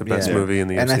Ragnarok, the best yeah. movie in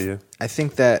the And MCU. I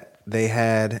think that they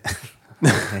had.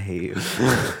 I hate you.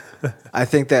 I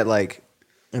think that like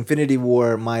Infinity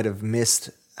War might have missed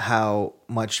how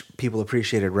much people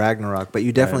appreciated Ragnarok, but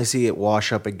you definitely see it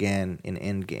wash up again in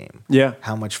Endgame. Yeah.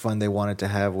 How much fun they wanted to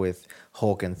have with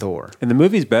Hulk and Thor. And the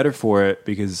movie's better for it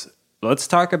because let's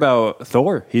talk about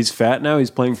Thor. He's fat now.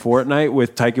 He's playing Fortnite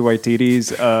with Taika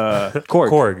Waititi's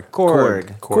Korg.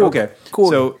 Korg. Okay. Korg.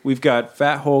 So we've got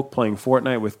Fat Hulk playing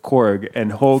Fortnite with Korg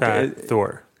and Hulk. Fat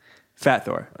Thor. Fat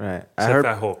Thor. Right. Except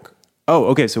Fat Hulk. Oh,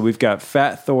 okay. So we've got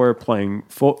Fat Thor playing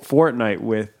Fortnite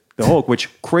with the Hulk, which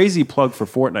crazy plug for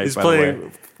Fortnite, He's by the way.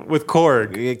 playing with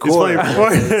Korg. Yeah, He's Korg. playing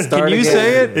Fortnite. Start Can you again.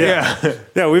 say it? Yeah.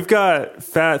 Yeah, we've got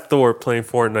Fat Thor playing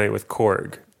Fortnite with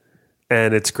Korg,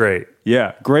 and it's great.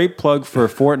 Yeah. Great plug for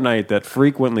Fortnite that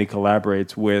frequently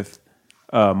collaborates with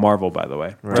Marvel, by the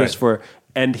way. Just for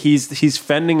and he's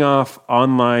fending off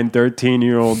online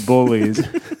 13-year-old bullies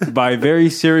by very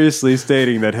seriously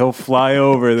stating that he'll fly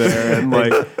over there and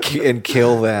like And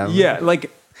kill them. yeah,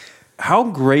 like how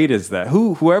great is that?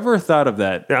 Whoever thought of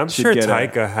that? Yeah, I'm should sure get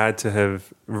Taika had to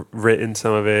have written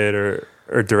some of it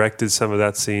or directed some of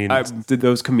that scene. Did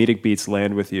those comedic beats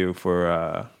land with you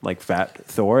for like Fat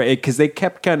Thor? Because they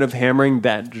kept kind of hammering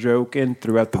that joke in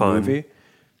throughout the Pun. movie.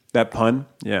 That pun,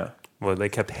 yeah. Well, they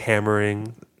kept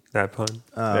hammering that pun.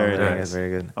 Very very nice. good, very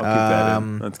good. I'll keep that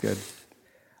in. That's good.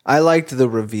 I liked the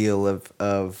reveal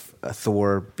of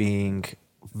Thor being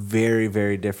very,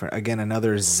 very different. Again,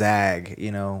 another zag,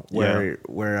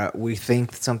 where we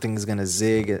think something's going to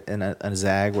zig and a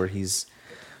zag where he's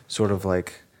sort of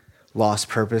like lost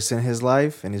purpose in his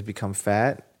life and he's become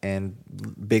fat and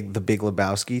the Big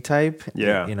Lebowski type.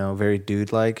 Yeah. Very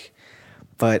dude-like.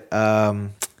 But,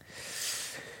 I'm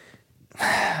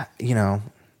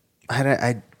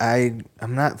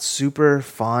not super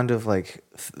fond of like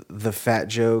the fat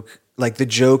joke. Like the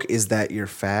joke is that you're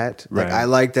fat. Like Right. I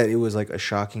like that it was like a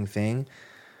shocking thing,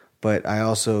 but I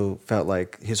also felt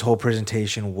like his whole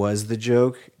presentation was the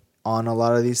joke on a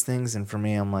lot of these things. And for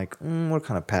me, I'm like, we're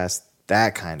kind of past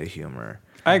that kind of humor.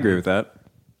 I agree with that.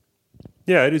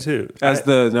 Yeah, I do too. As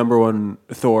the number one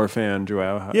Thor fan,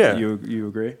 Joao, Yeah. you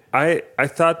agree? I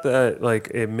thought that like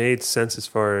it made sense as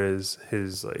far as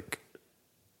his like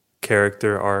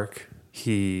character arc.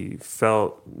 He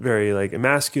felt very like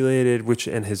emasculated,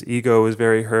 and his ego was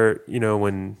very hurt.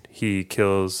 When he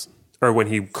kills or when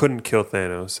he couldn't kill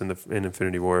Thanos in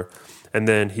Infinity War, and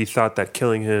then he thought that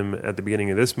killing him at the beginning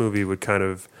of this movie would kind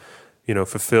of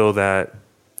fulfill that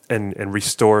and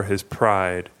restore his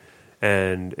pride.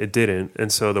 And it didn't.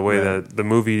 And so the way that the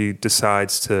movie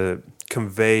decides to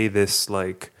convey this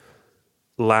like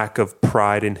lack of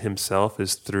pride in himself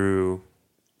is through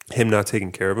him not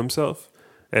taking care of himself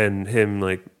and him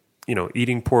like,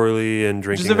 eating poorly and Which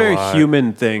drinking is a very lot.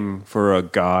 human thing for a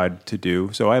god to do.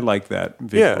 So I like that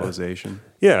visualization.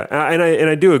 Yeah. And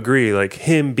I do agree, like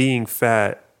him being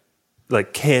fat,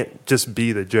 like can't just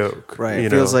be the joke. Right. You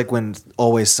It feels know? like when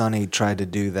Always Sunny tried to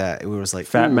do that, it was like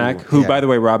Fat ooh, Mac, who, yeah. by the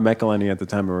way, Rob McElhenney at the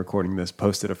time of recording this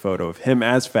posted a photo of him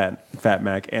as Fat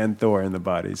Mac and Thor in the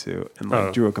bodysuit and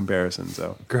like drew a comparison.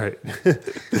 So great,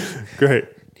 great.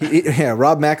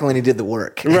 Rob McElhenney did the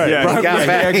work. Right. Yeah, He got yeah,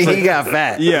 fat. he actually- He got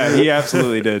fat. yeah, he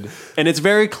absolutely did. And it's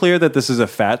very clear that this is a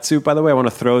fat suit, by the way. I want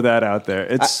to throw that out there.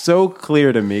 It's so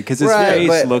clear to me because his Right, face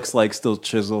but- looks like still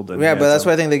chiseled. And Yeah, but that's handsome.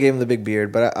 why I think they gave him the big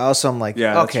beard. But I also, I'm like,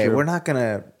 Yeah, that's okay, true. we're not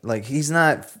gonna like. He's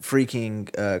not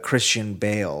freaking Christian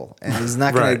Bale, and he's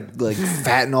not gonna Right. like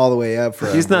fatten all the way up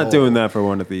for. He's not doing that for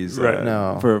one of these. Right.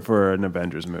 No. for an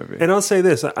Avengers movie. And I'll say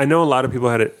this: I know a lot of people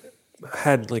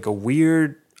had like a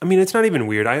weird. I mean, it's not even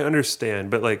weird. I understand,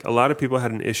 but like a lot of people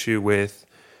had an issue with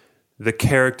the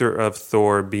character of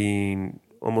Thor being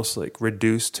almost like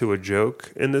reduced to a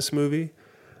joke in this movie.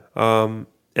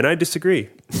 And I disagree.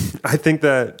 I think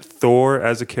that Thor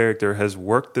as a character has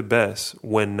worked the best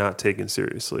when not taken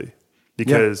seriously,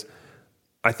 because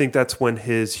I think that's when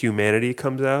his humanity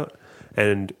comes out.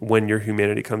 And when your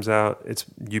humanity comes out,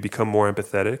 you become more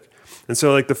empathetic. And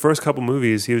so like the first couple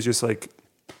movies, he was just like,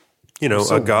 you know,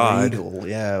 So a god. regal.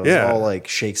 Yeah, it was Yeah. all like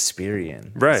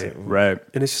Shakespearean. Right. Right.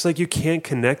 And it's just like you can't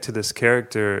connect to this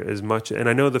character as much. And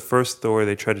I know the first Thor,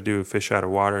 they tried to do a fish out of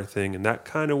water thing, and that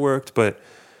kind of worked. But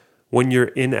when you're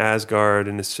in Asgard,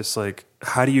 and it's just like,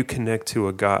 how do you connect to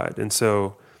a god? And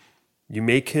so you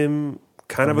make him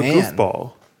kind of a man.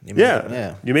 goofball. You make Yeah. him-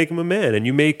 yeah. You make him a man, and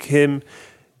you make him,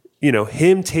 you know,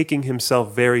 him taking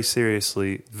himself very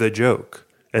seriously, the joke.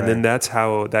 And then Right. that's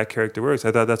how that character works.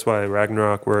 I thought that's why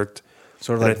Ragnarok worked.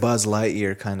 Sort of And like Buzz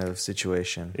Lightyear kind of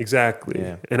situation. Exactly.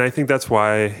 Yeah. And I think that's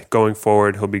why going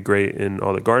forward he'll be great in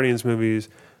all the Guardians movies.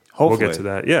 Hopefully. We'll get to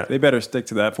that. Yeah. They better stick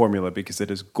to that formula because it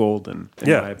is golden, in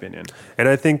Yeah. my opinion. And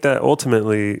I think that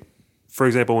ultimately, for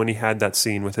example, when he had that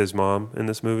scene with his mom in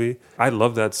this movie, I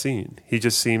love that scene. He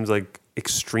just seems like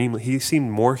he seemed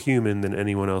more human than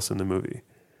anyone else in the movie,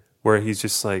 where he's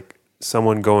just like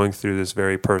someone going through this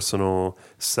very personal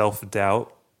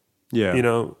self-doubt, Yeah. you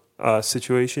know,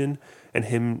 situation, and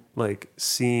him like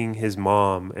seeing his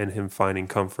mom and him finding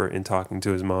comfort in talking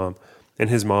to his mom, and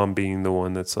his mom being the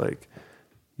one that's like,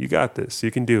 you got this,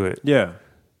 you can do it. Yeah.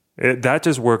 That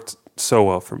just worked so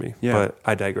well for me. Yeah. But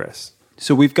I digress.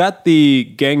 So we've got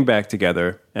the gang back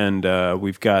together, and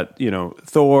we've got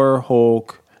Thor,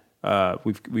 Hulk.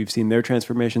 We've seen their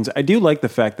transformations. I do like the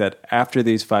fact that after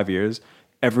these 5 years,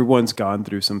 everyone's gone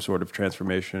through some sort of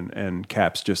transformation, and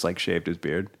Cap's just like shaved his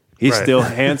beard. He's Right. still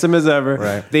handsome as ever.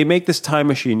 Right. They make this time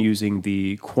machine using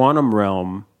the quantum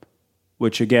realm,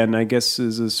 which again I guess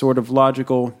is a sort of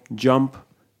logical jump,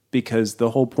 because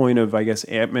the whole point of I guess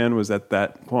Ant-Man was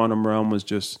that quantum realm was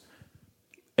just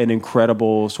an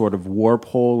incredible sort of warp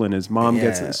hole, and his mom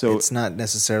gets it. So it's not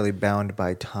necessarily bound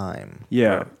by time.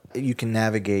 yeah. You can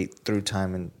navigate through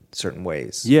time in certain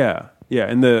ways. Yeah, yeah,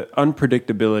 and the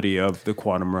unpredictability of the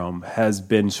quantum realm has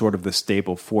been sort of the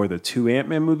staple for the two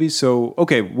Ant-Man movies. So,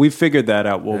 okay, we've figured that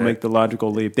out. We'll make the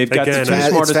logical leap. They've got Again, the two It's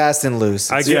smartest. fast and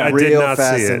loose. It's I did real not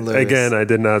fast see and it. loose. Again, I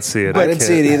did not see it. I didn't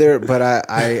see it can't- either, but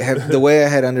I have the way I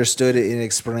had understood it and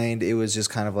explained, it was just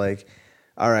kind of like,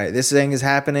 all right, this thing is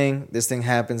happening. This thing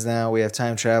happens now. We have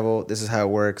time travel. This is how it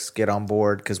works. Get on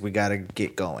board because we got to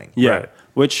get going. Yeah, Right.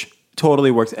 which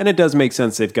totally works, and it does make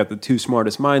sense. They've got the two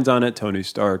smartest minds on it, Tony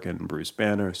Stark and Bruce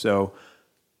Banner. So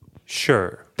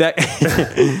Sure. that,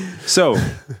 so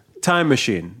time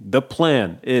machine. The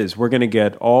plan is we're going to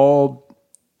get all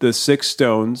the 6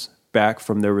 stones back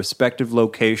from their respective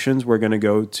locations. We're going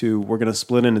to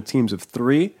split into teams of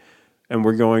 3. And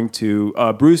we're going to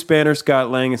Bruce Banner, Scott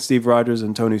Lang, and Steve Rogers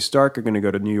and Tony Stark are going to go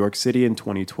to New York City in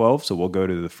 2012. So we'll go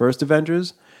to the first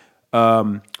Avengers.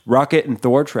 Rocket and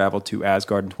Thor travel to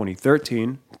Asgard in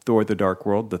 2013. Thor: The Dark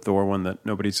World, the Thor one that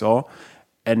nobody saw.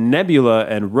 And Nebula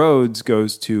and Rhodes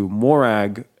goes to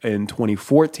Morag in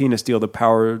 2014 to steal the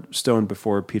Power Stone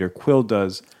before Peter Quill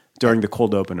does during the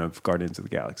cold open of Guardians of the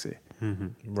Galaxy.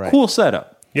 Right. Cool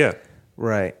setup. Yeah.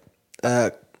 Right.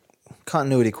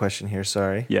 Continuity question here.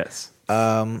 Sorry. Yes.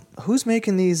 Who's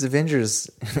making these Avengers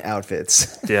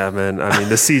outfits? Yeah, man. I mean,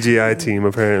 the CGI team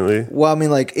apparently. Well, I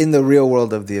mean, like in the real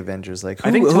world of the Avengers, like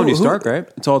I think Tony Stark, right?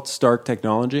 It's all Stark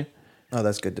technology. Oh,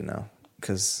 that's good to know.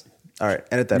 Because all right,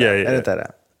 edit that Yeah, out. yeah, Edit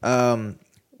that out.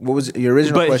 What was your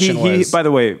original But question? he Was by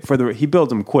the way, he builds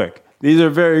them quick. These are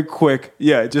very quick.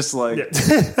 Yeah, just like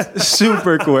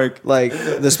super quick. Like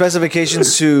the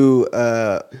specifications to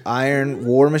Iron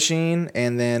War Machine,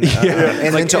 and then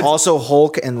then to also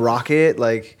Hulk and Rocket.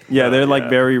 Like Yeah, they're like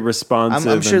very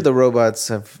responsive. I'm sure and the robots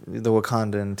have the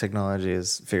Wakandan technology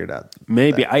is figured out.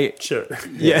 maybe I Sure.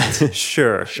 yeah.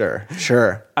 Sure.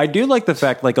 Sure. I do like the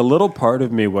fact, like, a little part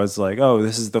of me was like, oh,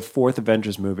 this is the fourth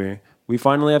Avengers movie. We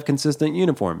finally have consistent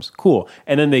uniforms. Cool.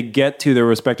 And then they get to their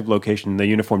respective location, the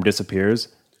uniform disappears.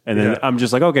 And then Yeah. I'm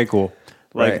just like, okay, cool.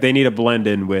 Like, Right. they need to blend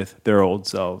in with their old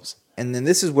selves. And then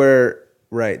this is where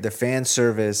the fan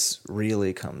service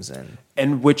really comes in.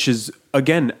 And which is,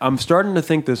 again, I'm starting to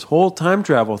think this whole time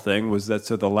travel thing was that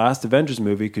so the last Avengers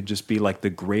movie could just be like the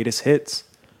greatest hits,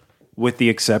 with the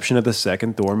exception of the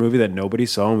second Thor movie that nobody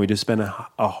saw, and we just spent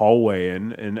a hallway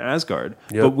in Asgard.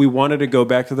 Yep. But we wanted to go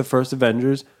back to the first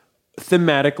Avengers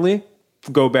thematically,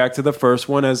 go back to the first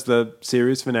one as the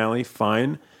series finale.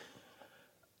 Fine,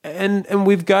 and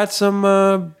we've got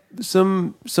some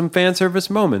fan service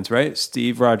moments, right?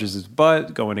 Steve Rogers'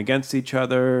 butt going against each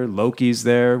other. Loki's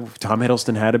there. Tom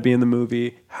Hiddleston had to be in the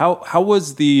movie. How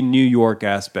was the New York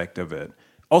aspect of it?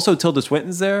 Also, Tilda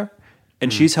Swinton's there,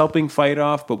 and she's helping fight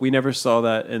off, but we never saw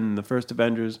that in the first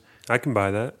Avengers. I can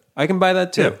buy that. I can buy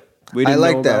that too. Yeah. We I didn't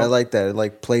like know that. about- I like that. It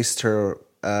like placed her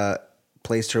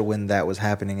when that was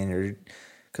happening in your,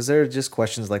 because there are just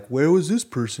questions like, where was this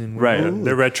person? Right. Ooh.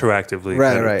 They're retroactively Right,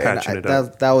 kind of right. And patching it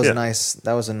up. that was Yeah. a nice.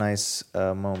 That was a nice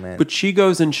moment. But she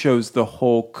goes and shows the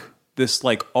Hulk this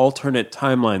like alternate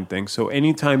timeline thing. So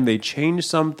anytime they change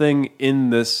something in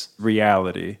this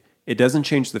reality, it doesn't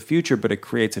change the future, but it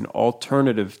creates an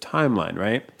alternative timeline,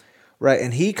 right? Right,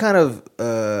 and he kind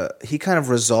of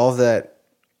resolved that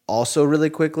also really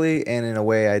quickly, and in a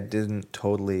way I didn't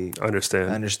totally Understand.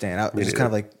 I was Me just kind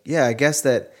of neither. like, yeah, I guess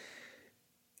that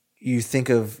you think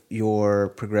of your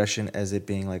progression as it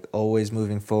being like always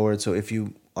moving forward. So if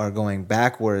you are going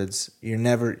backwards, you're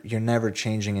never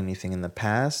changing anything in the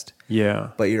past, Yeah.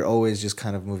 but you're always just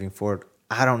kind of moving forward.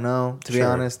 I don't know, to be Sure.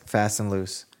 honest, fast and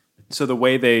loose. So the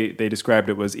way they described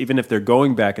it was even if they're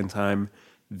going back in time,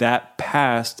 that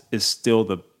past is still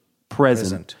the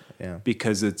present. Yeah.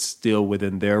 Because it's still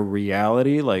within their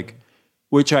reality, like,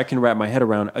 which I can wrap my head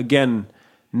around. Again,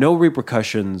 no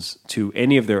repercussions to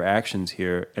any of their actions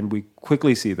here, and we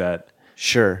quickly see that.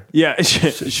 Sure. Yeah,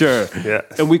 sure. Yeah.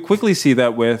 And we quickly see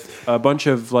that with a bunch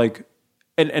of like,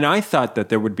 and I thought that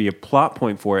there would be a plot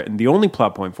point for it, and the only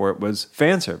plot point for it was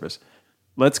fan service.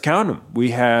 Let's count them.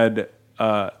 We had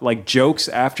like jokes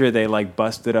after they like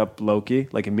busted up Loki,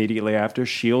 like immediately after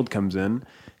Shield comes in.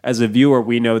 As a viewer,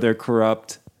 we know they're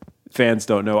corrupt. Fans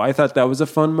don't know. I thought that was a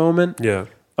fun moment. Yeah.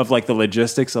 Of like the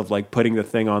logistics of like putting the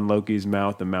thing on Loki's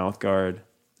mouth, the mouth guard.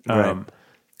 Right.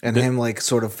 And him like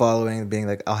sort of following, being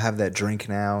like, I'll have that drink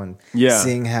now, and Yeah.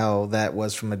 seeing how that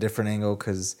was from a different angle,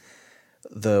 because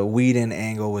the Whedon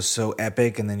angle was so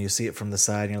epic, and then you see it from the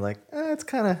side and you're like, it's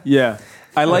kind of... Yeah.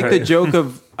 I like the Right. joke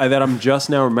of that I'm just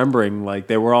now remembering. Like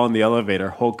they were all in the elevator.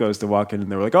 Hulk goes to walk in and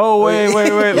they were like, "Oh wait,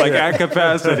 like at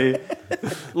capacity."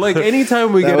 Like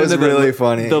anytime we That get was into really the,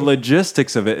 funny. the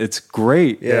logistics of it, it's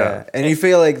great. Yeah. And you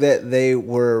feel like that they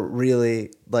were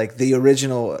really, like the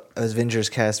original Avengers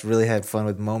cast really had fun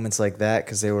with moments like that,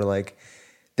 because they were like,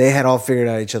 they had all figured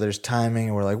out each other's timing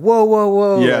and were like,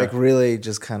 whoa. Yeah. Like really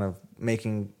just kind of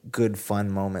making good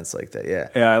fun moments like that. Yeah.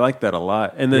 Yeah, I like that a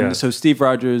lot. And then Yeah. so Steve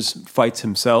Rogers fights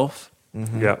himself.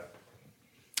 Yeah.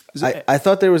 I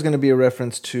thought there was going to be a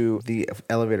reference to the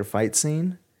elevator fight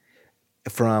scene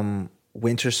from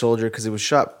Winter Soldier, because it was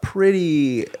shot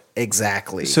pretty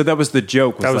exactly. So that was the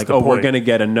joke. Was That was like, the oh, we're point. going to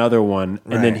get another one,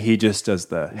 and then Right. he just does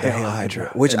the Hail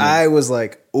Hydra, which And then- I was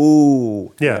like,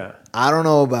 ooh, Yeah. I don't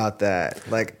know about that.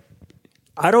 Like,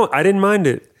 I didn't mind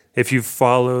it. If you've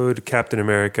followed Captain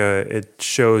America, it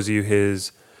shows you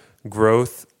his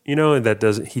growth. You know,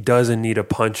 he doesn't need to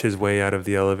punch his way out of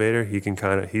the elevator. He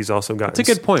can he's also gotten That's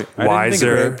a good point. I didn't think of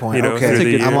wiser. Great point. You know, Okay. through That's a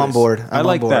the good- I'm years. on board. I I'm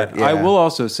like on board. that. I Yeah. will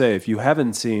also say, if you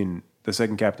haven't seen the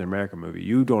second Captain America movie,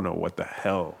 you don't know what the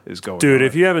hell is going on. Dude,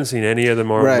 if you haven't seen any of the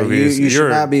Marvel right, movies, you should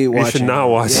not be watching. You should not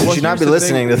watch. Yeah, you it. should not be Here's the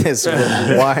listening to this.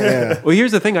 Why? Yeah. Well,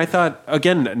 here's the thing. I thought,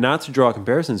 again, not to draw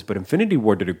comparisons, but Infinity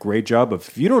War did a great job of,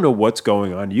 if you don't know what's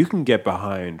going on, you can get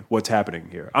behind what's happening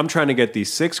here. I'm trying to get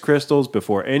these 6 crystals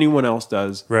before anyone else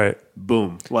does. Right.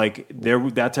 Boom. Like,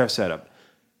 that's our setup.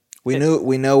 We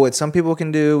know what some people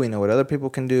can do. We know what other people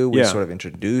can do. We Yeah. sort of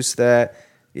introduce that.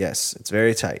 Yes, it's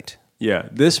very tight. Yeah.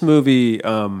 This movie,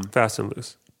 Fast and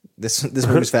loose. This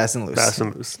movie's fast and loose. Fast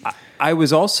and loose. I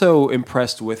was also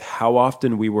impressed with how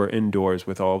often we were indoors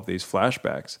with all of these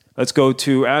flashbacks. Let's go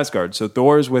to Asgard. So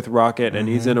Thor's with Rocket, and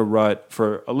he's in a rut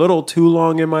for a little too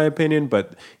long, in my opinion.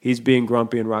 But he's being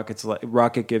grumpy, and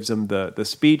Rocket gives him the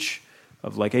speech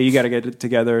of like, "Hey, you got to get it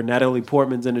together." Natalie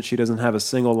Portman's in it. She doesn't have a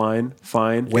single line.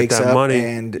 Fine. Wakes that up money.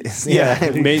 and She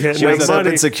wakes up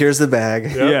and secures the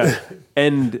bag. Yeah,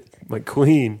 and. My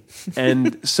queen.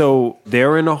 And so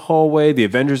they're in a hallway, the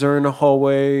Avengers are in a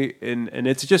hallway, and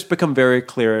it's just become very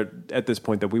clear at this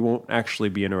point that we won't actually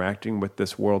be interacting with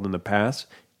this world in the past,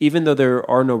 even though there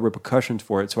are no repercussions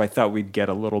for it. So I thought we'd get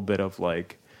a little bit of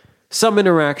like some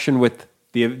interaction with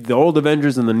the old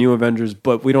Avengers and the new Avengers,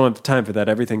 but we don't have time for that.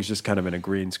 Everything's just kind of in a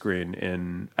green screen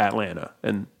in Atlanta.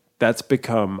 And that's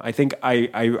become, I think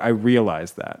I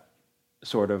realized that.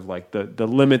 Sort of like the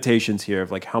limitations here of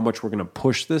like how much we're going to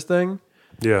push this thing.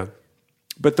 Yeah.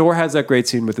 But Thor has that great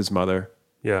scene with his mother,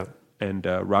 Yeah. and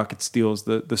Rocket steals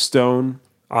the stone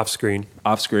Off screen.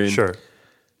 off screen. Sure.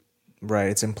 Right,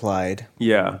 it's implied.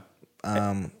 Yeah.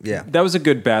 Yeah. That was a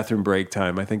good bathroom break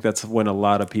time. I think that's when a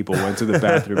lot of people went to the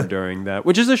bathroom during that,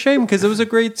 which is a shame because it was a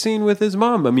great scene with his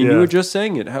mom. I mean, you Yeah. were just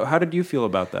saying it. How did you feel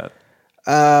about that?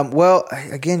 Well,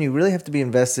 again, you really have to be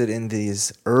invested in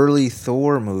these early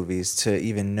Thor movies to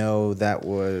even know that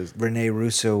was Renee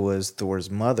Russo was Thor's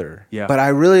mother. Yeah. But I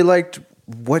really liked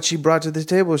what she brought to the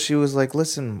table. She was like,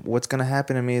 listen, what's going to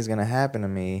happen to me is going to happen to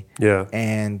me. Yeah.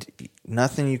 And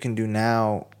nothing you can do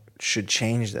now should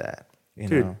change that. You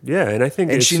Dude, know? yeah. And I think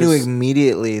And it's she knew just-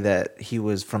 immediately that he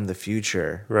was from the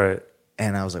future. Right.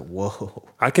 And I was like, whoa.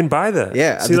 I can buy that.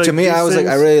 Yeah. See, to me, these I was like,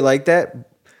 I things- really like that.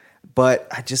 But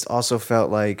I just also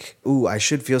felt like, ooh, I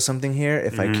should feel something here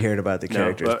if I cared about the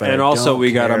characters. No, but and I also don't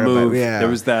we got to care about- move. yeah. There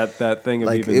was that thing of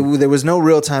like even... there was no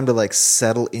real time to like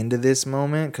settle into this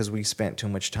moment because we spent too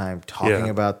much time talking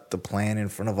Yeah. about the plan in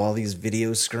front of all these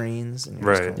video screens. And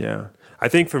you're just Right. going, yeah. I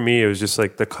think for me, it was just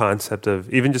like the concept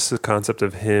of, even just the concept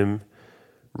of him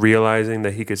realizing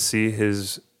that he could see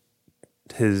his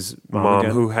mom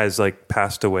again. who has like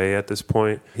passed away at this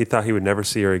point. He thought he would never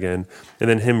see her again. And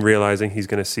then him realizing he's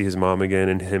going to see his mom again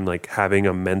and him like having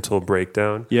a mental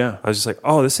breakdown. Yeah. I was just like,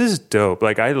 oh, this is dope.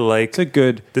 Like I like, It's a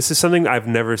good... this is something I've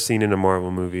never seen in a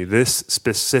Marvel movie. This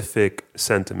specific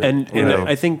sentiment. And, you know?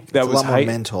 I think that it's a was lot more height-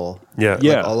 mental. Yeah.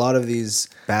 Yeah. Like, a lot of these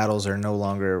battles are no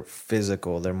longer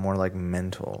physical; they're more like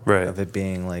mental. Right. Of it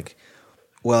being like,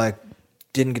 well, I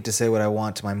didn't get to say what I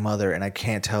want to my mother, and I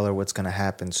can't tell her what's going to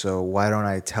happen. So why don't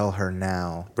I tell her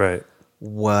now Right.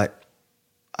 what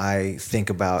I think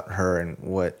about her and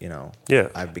what Yeah.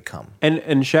 I've become.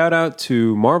 And shout out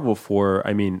to Marvel for,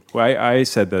 I mean, I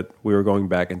said that we were going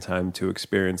back in time to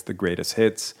experience the greatest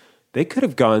hits. They could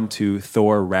have gone to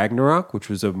Thor Ragnarok, which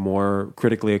was a more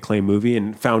critically acclaimed movie,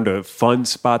 and found a fun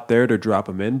spot there to drop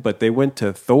them in. But they went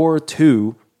to Thor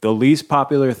 2, the least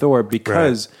popular Thor,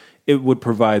 because it would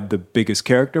provide the biggest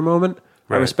character moment.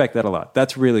 I Right. respect that a lot.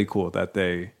 That's really cool that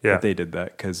they did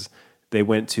that, because they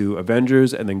went to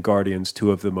Avengers and then Guardians,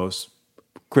 two of the most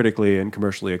critically and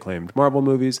commercially acclaimed Marvel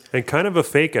movies. And kind of a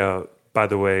fake out, by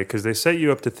the way, because they set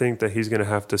you up to think that he's going to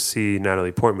have to see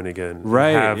Natalie Portman again. and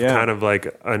Right, have yeah. kind of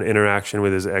like an interaction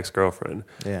with his ex-girlfriend.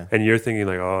 Yeah. And you're thinking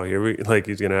like, oh, like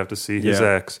he's going to have to see his Yeah.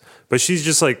 ex. But she's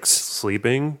just like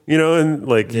sleeping, and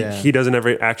like Yeah. he doesn't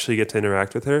ever actually get to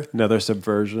interact with her. Another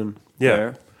subversion Yeah.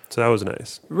 there. So that was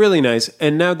nice. Really nice.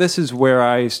 And now this is where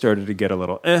I started to get a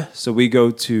little So we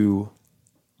go to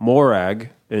Morag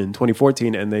in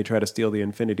 2014, and they try to steal the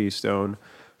Infinity Stone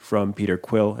from Peter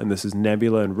Quill. And this is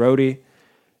Nebula and Rhodey.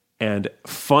 And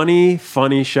funny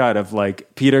shot of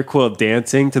like Peter Quill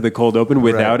dancing to the cold open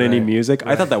without any right, music.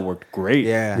 I thought that worked great.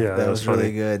 Yeah, Yeah, that was really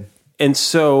funny. good. And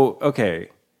so, okay.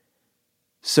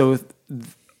 So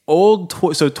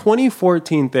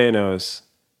 2014 Thanos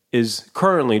is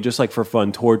currently, just like for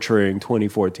fun, torturing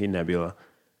 2014 Nebula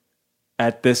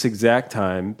at this exact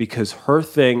time, because her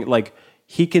thing, like,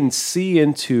 he can see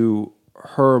into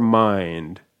her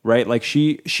mind, right? Like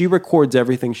she records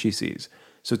everything she sees.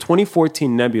 So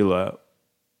 2014 Nebula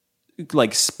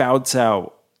like spouts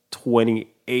out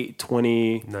 28,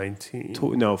 20, 19.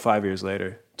 no, 5 years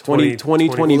later. 20,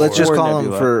 2024 Well, let's just call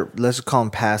Nebula. let's call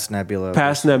him past Nebula.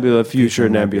 Past Nebula, future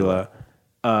Nebula.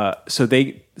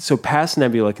 So past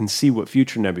Nebula can see what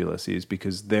future Nebula sees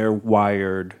because they're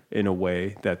wired in a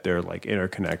way that they're like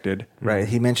interconnected. Right.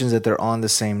 He mentions that they're on the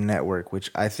same network, which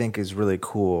I think is really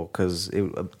cool because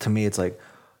to me it's like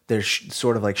they're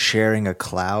sort of like sharing a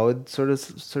cloud, so to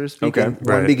speak. Okay. And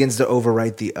one Right. begins to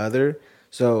overwrite the other.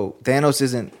 So Thanos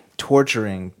isn't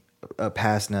torturing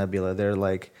past Nebula. They're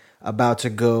like about to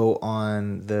go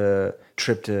on the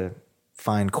trip to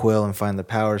find Quill and find the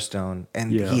Power Stone,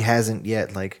 and Yeah. he hasn't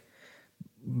yet like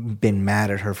been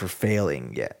mad at her for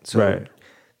failing yet. So Right.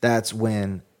 that's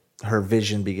when her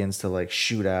vision begins to like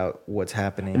shoot out what's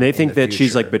happening. And they in think the that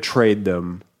she's future. like betrayed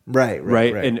them.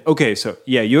 right. And okay, so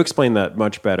yeah, you explained that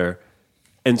much better.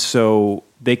 And so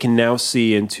they can now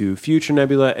see into future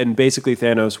Nebula, and basically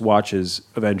Thanos watches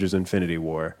Avengers Infinity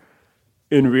War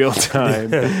in real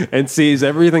time and sees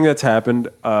everything that's happened,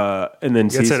 and then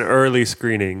Gets sees an early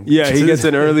screening. Yeah, he gets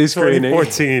an early screening.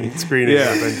 2014 screening of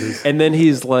Avengers. And then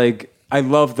he's like, I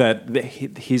love that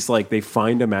he's like, they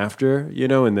find him after, you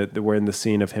know, and we're in the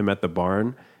scene of him at the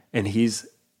barn, and he's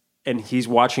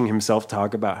watching himself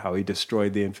talk about how he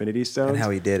destroyed the Infinity Stones And how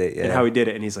he did it, yeah. and how he did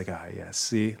it, and he's like, yes,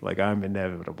 see, like I'm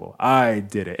inevitable, I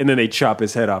did it, and then they chop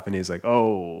his head off, and he's like,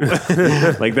 oh,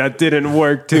 like that didn't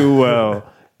work too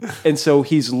well, and so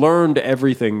he's learned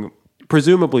everything.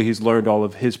 Presumably, he's learned all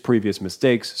of his previous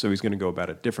mistakes, so he's going to go about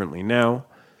it differently now.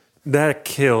 That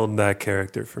killed that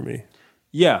character for me.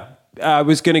 Yeah, I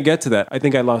was going to get to that. I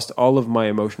think I lost all of my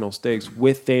emotional stakes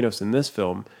with Thanos in this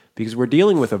film because we're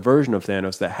dealing with a version of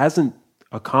Thanos that hasn't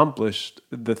accomplished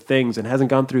the things and hasn't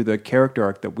gone through the character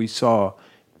arc that we saw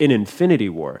in Infinity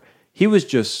War. He was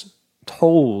just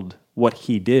told what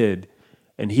he did,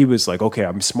 and he was like, okay,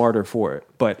 I'm smarter for it.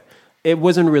 But it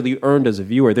wasn't really earned as a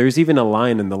viewer. There's even a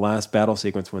line in the last battle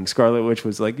sequence when Scarlet Witch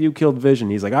was like, you killed Vision.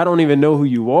 He's like, I don't even know who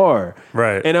you are.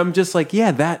 Right. And I'm just like,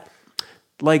 yeah, that...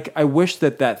 Like, I wish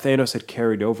that Thanos had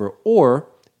carried over. Or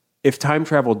if time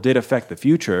travel did affect the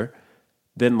future,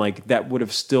 then, like, that would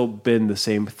have still been the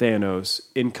same Thanos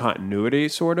in continuity,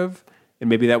 sort of. And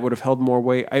maybe that would have held more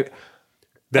weight. I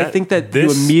think that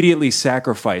you immediately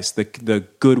sacrifice the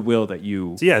goodwill that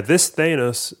you... Yeah, this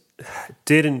Thanos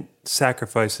didn't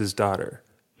sacrifice his daughter.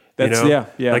 That's, yeah.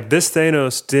 Like, this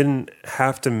Thanos didn't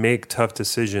have to make tough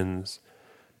decisions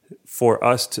for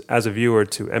us to, as a viewer,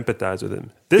 to empathize with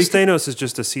him. This Thanos is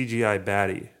just a CGI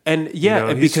baddie. And yeah, You know,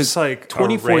 and he's because just like a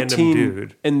 2014 random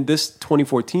dude. and this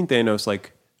 2014 Thanos,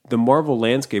 like the Marvel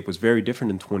landscape was very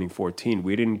different in 2014.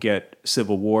 We didn't get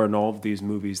Civil War and all of these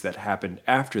movies that happened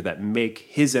after that make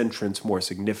his entrance more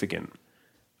significant.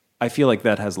 I feel like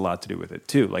that has a lot to do with it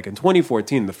too. Like in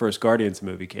 2014, the first Guardians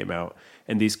movie came out,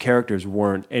 and these characters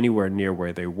weren't anywhere near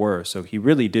where they were. So he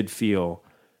really did feel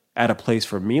at a place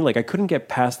for me. Like I couldn't get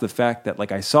past the fact that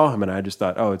like I saw him and I just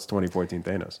thought, oh, it's 2014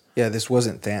 Thanos. Yeah, this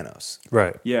wasn't Thanos.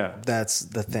 Right. Yeah. That's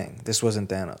the thing. This wasn't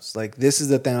Thanos. Like this is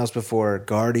the Thanos before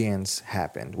Guardians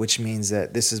happened, which means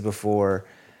that this is before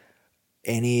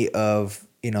any of,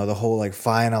 you know, the whole like,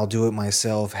 fine, I'll do it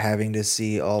myself, having to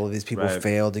see all of these people Right.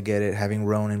 fail to get it, having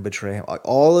Ronan betray him. Like,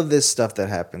 all of this stuff that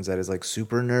happens that is like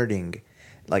super nerding,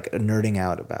 like nerding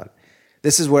out about it.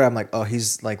 This is where I'm like, oh,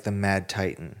 he's like the Mad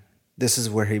Titan. This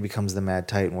is where he becomes the Mad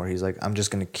Titan, where he's like, I'm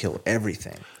just going to kill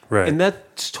everything. Right. And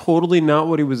that's totally not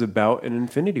what he was about in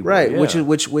Infinity War. Right, yeah.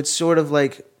 which sort of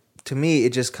like, to me,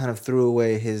 it just kind of threw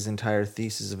away his entire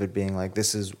thesis of it being like,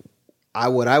 this is,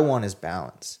 what I want is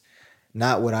balance.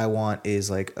 Not what I want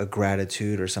is like a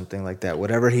gratitude or something like that,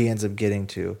 whatever he ends up getting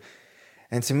to.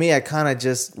 And to me, I kind of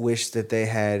just wish that they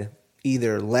had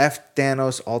either left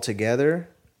Thanos altogether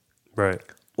right.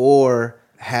 or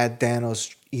had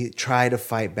Thanos try to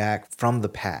fight back from the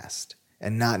past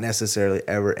and not necessarily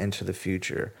ever into the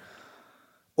future.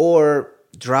 Or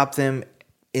drop them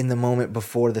in the moment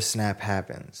before the snap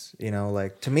happens. You know,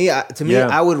 like to me,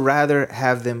 I would rather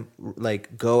have them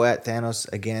like go at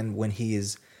Thanos again when he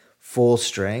is full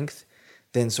strength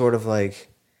than sort of like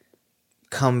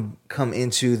come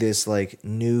into this like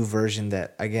new version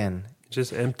that again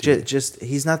Just empty. just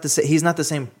he's not the same. He's not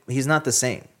the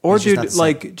same. Or He's just not dude, the same.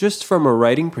 like just from a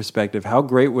writing perspective, how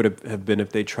great would it have been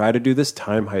if they try to do this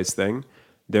time heist thing?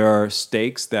 There are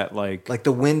stakes that like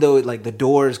the window, like the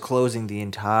door is closing the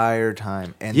entire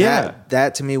time, and Yeah.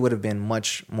 that to me would have been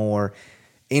much more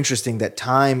interesting. That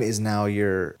time is now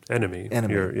your enemy.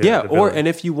 Enemy. yeah, the or villain. and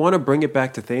if you want to bring it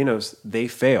back to Thanos, they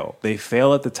fail. They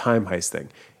fail at the time heist thing.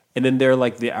 And then they're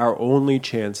like, our only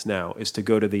chance now is to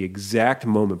go to the exact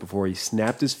moment before he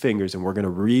snapped his fingers, and we're going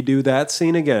to redo that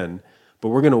scene again, but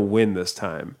we're going to win this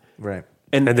time. right.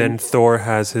 And then Thor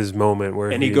has his moment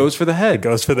where he goes for the head. He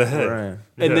goes for the head. Right.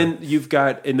 And then you've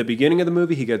got, in the beginning of the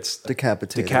movie, he gets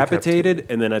Decapitated.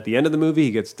 and then at the end of the movie,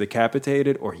 he gets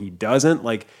decapitated, or he doesn't.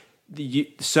 Like,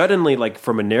 suddenly, like,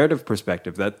 from a narrative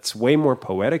perspective, that's way more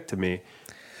poetic to me.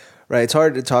 Right. It's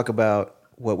hard to talk about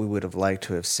what we would have liked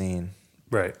to have seen,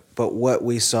 Right. but what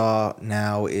we saw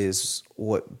now is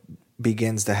what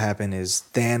begins to happen is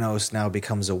Thanos now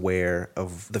becomes aware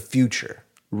of the future.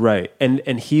 Right.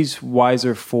 And he's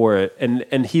wiser for it.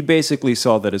 And he basically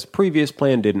saw that his previous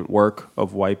plan didn't work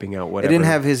of wiping out It whatever. didn't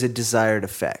have his desired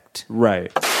effect.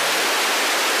 Right.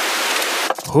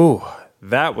 Whew,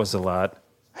 that was a lot.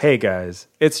 Hey guys,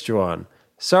 it's Juwan.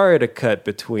 Sorry to cut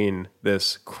between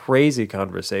this crazy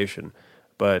conversation,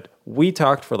 but we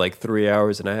talked for like 3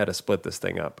 hours and I had to split this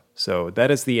thing up. So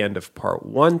that is the end of part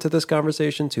 1 to this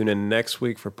conversation. Tune in next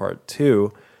week for part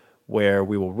 2, where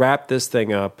we will wrap this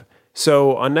thing up.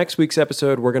 So on next week's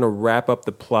episode, we're going to wrap up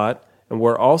the plot, and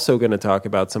we're also going to talk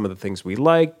about some of the things we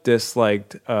liked,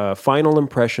 disliked, final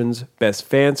impressions, best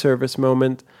fan service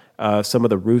moment, some of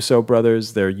the Russo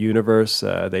brothers, their universe.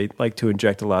 They like to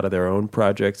inject a lot of their own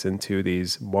projects into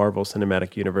these Marvel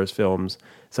Cinematic Universe films,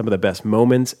 some of the best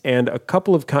moments, and a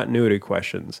couple of continuity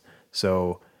questions.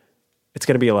 So it's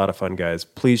going to be a lot of fun, guys.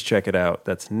 Please check it out.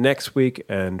 That's next week,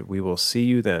 and we will see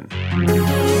you then.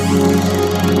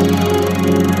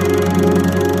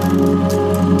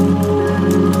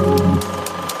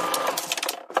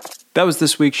 That was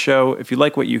this week's show. If you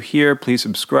like what you hear, please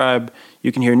subscribe.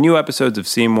 You can hear new episodes of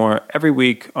Seymour every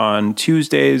week on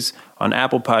Tuesdays on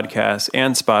Apple Podcasts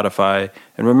and Spotify.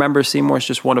 And remember, Seymour is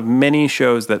just one of many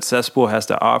shows that Cesspool has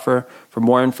to offer. For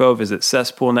more info, visit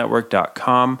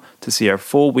cesspoolnetwork.com to see our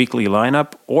full weekly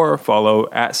lineup, or follow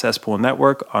at Cesspool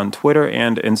Network on Twitter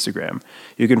and Instagram.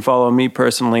 You can follow me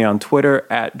personally on Twitter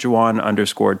at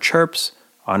Juwan_chirps,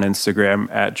 on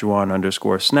Instagram at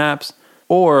Juwan_snaps,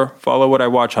 or follow what I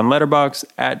watch on Letterboxd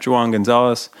at Juwan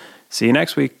Gonzalez. See you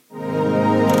next week.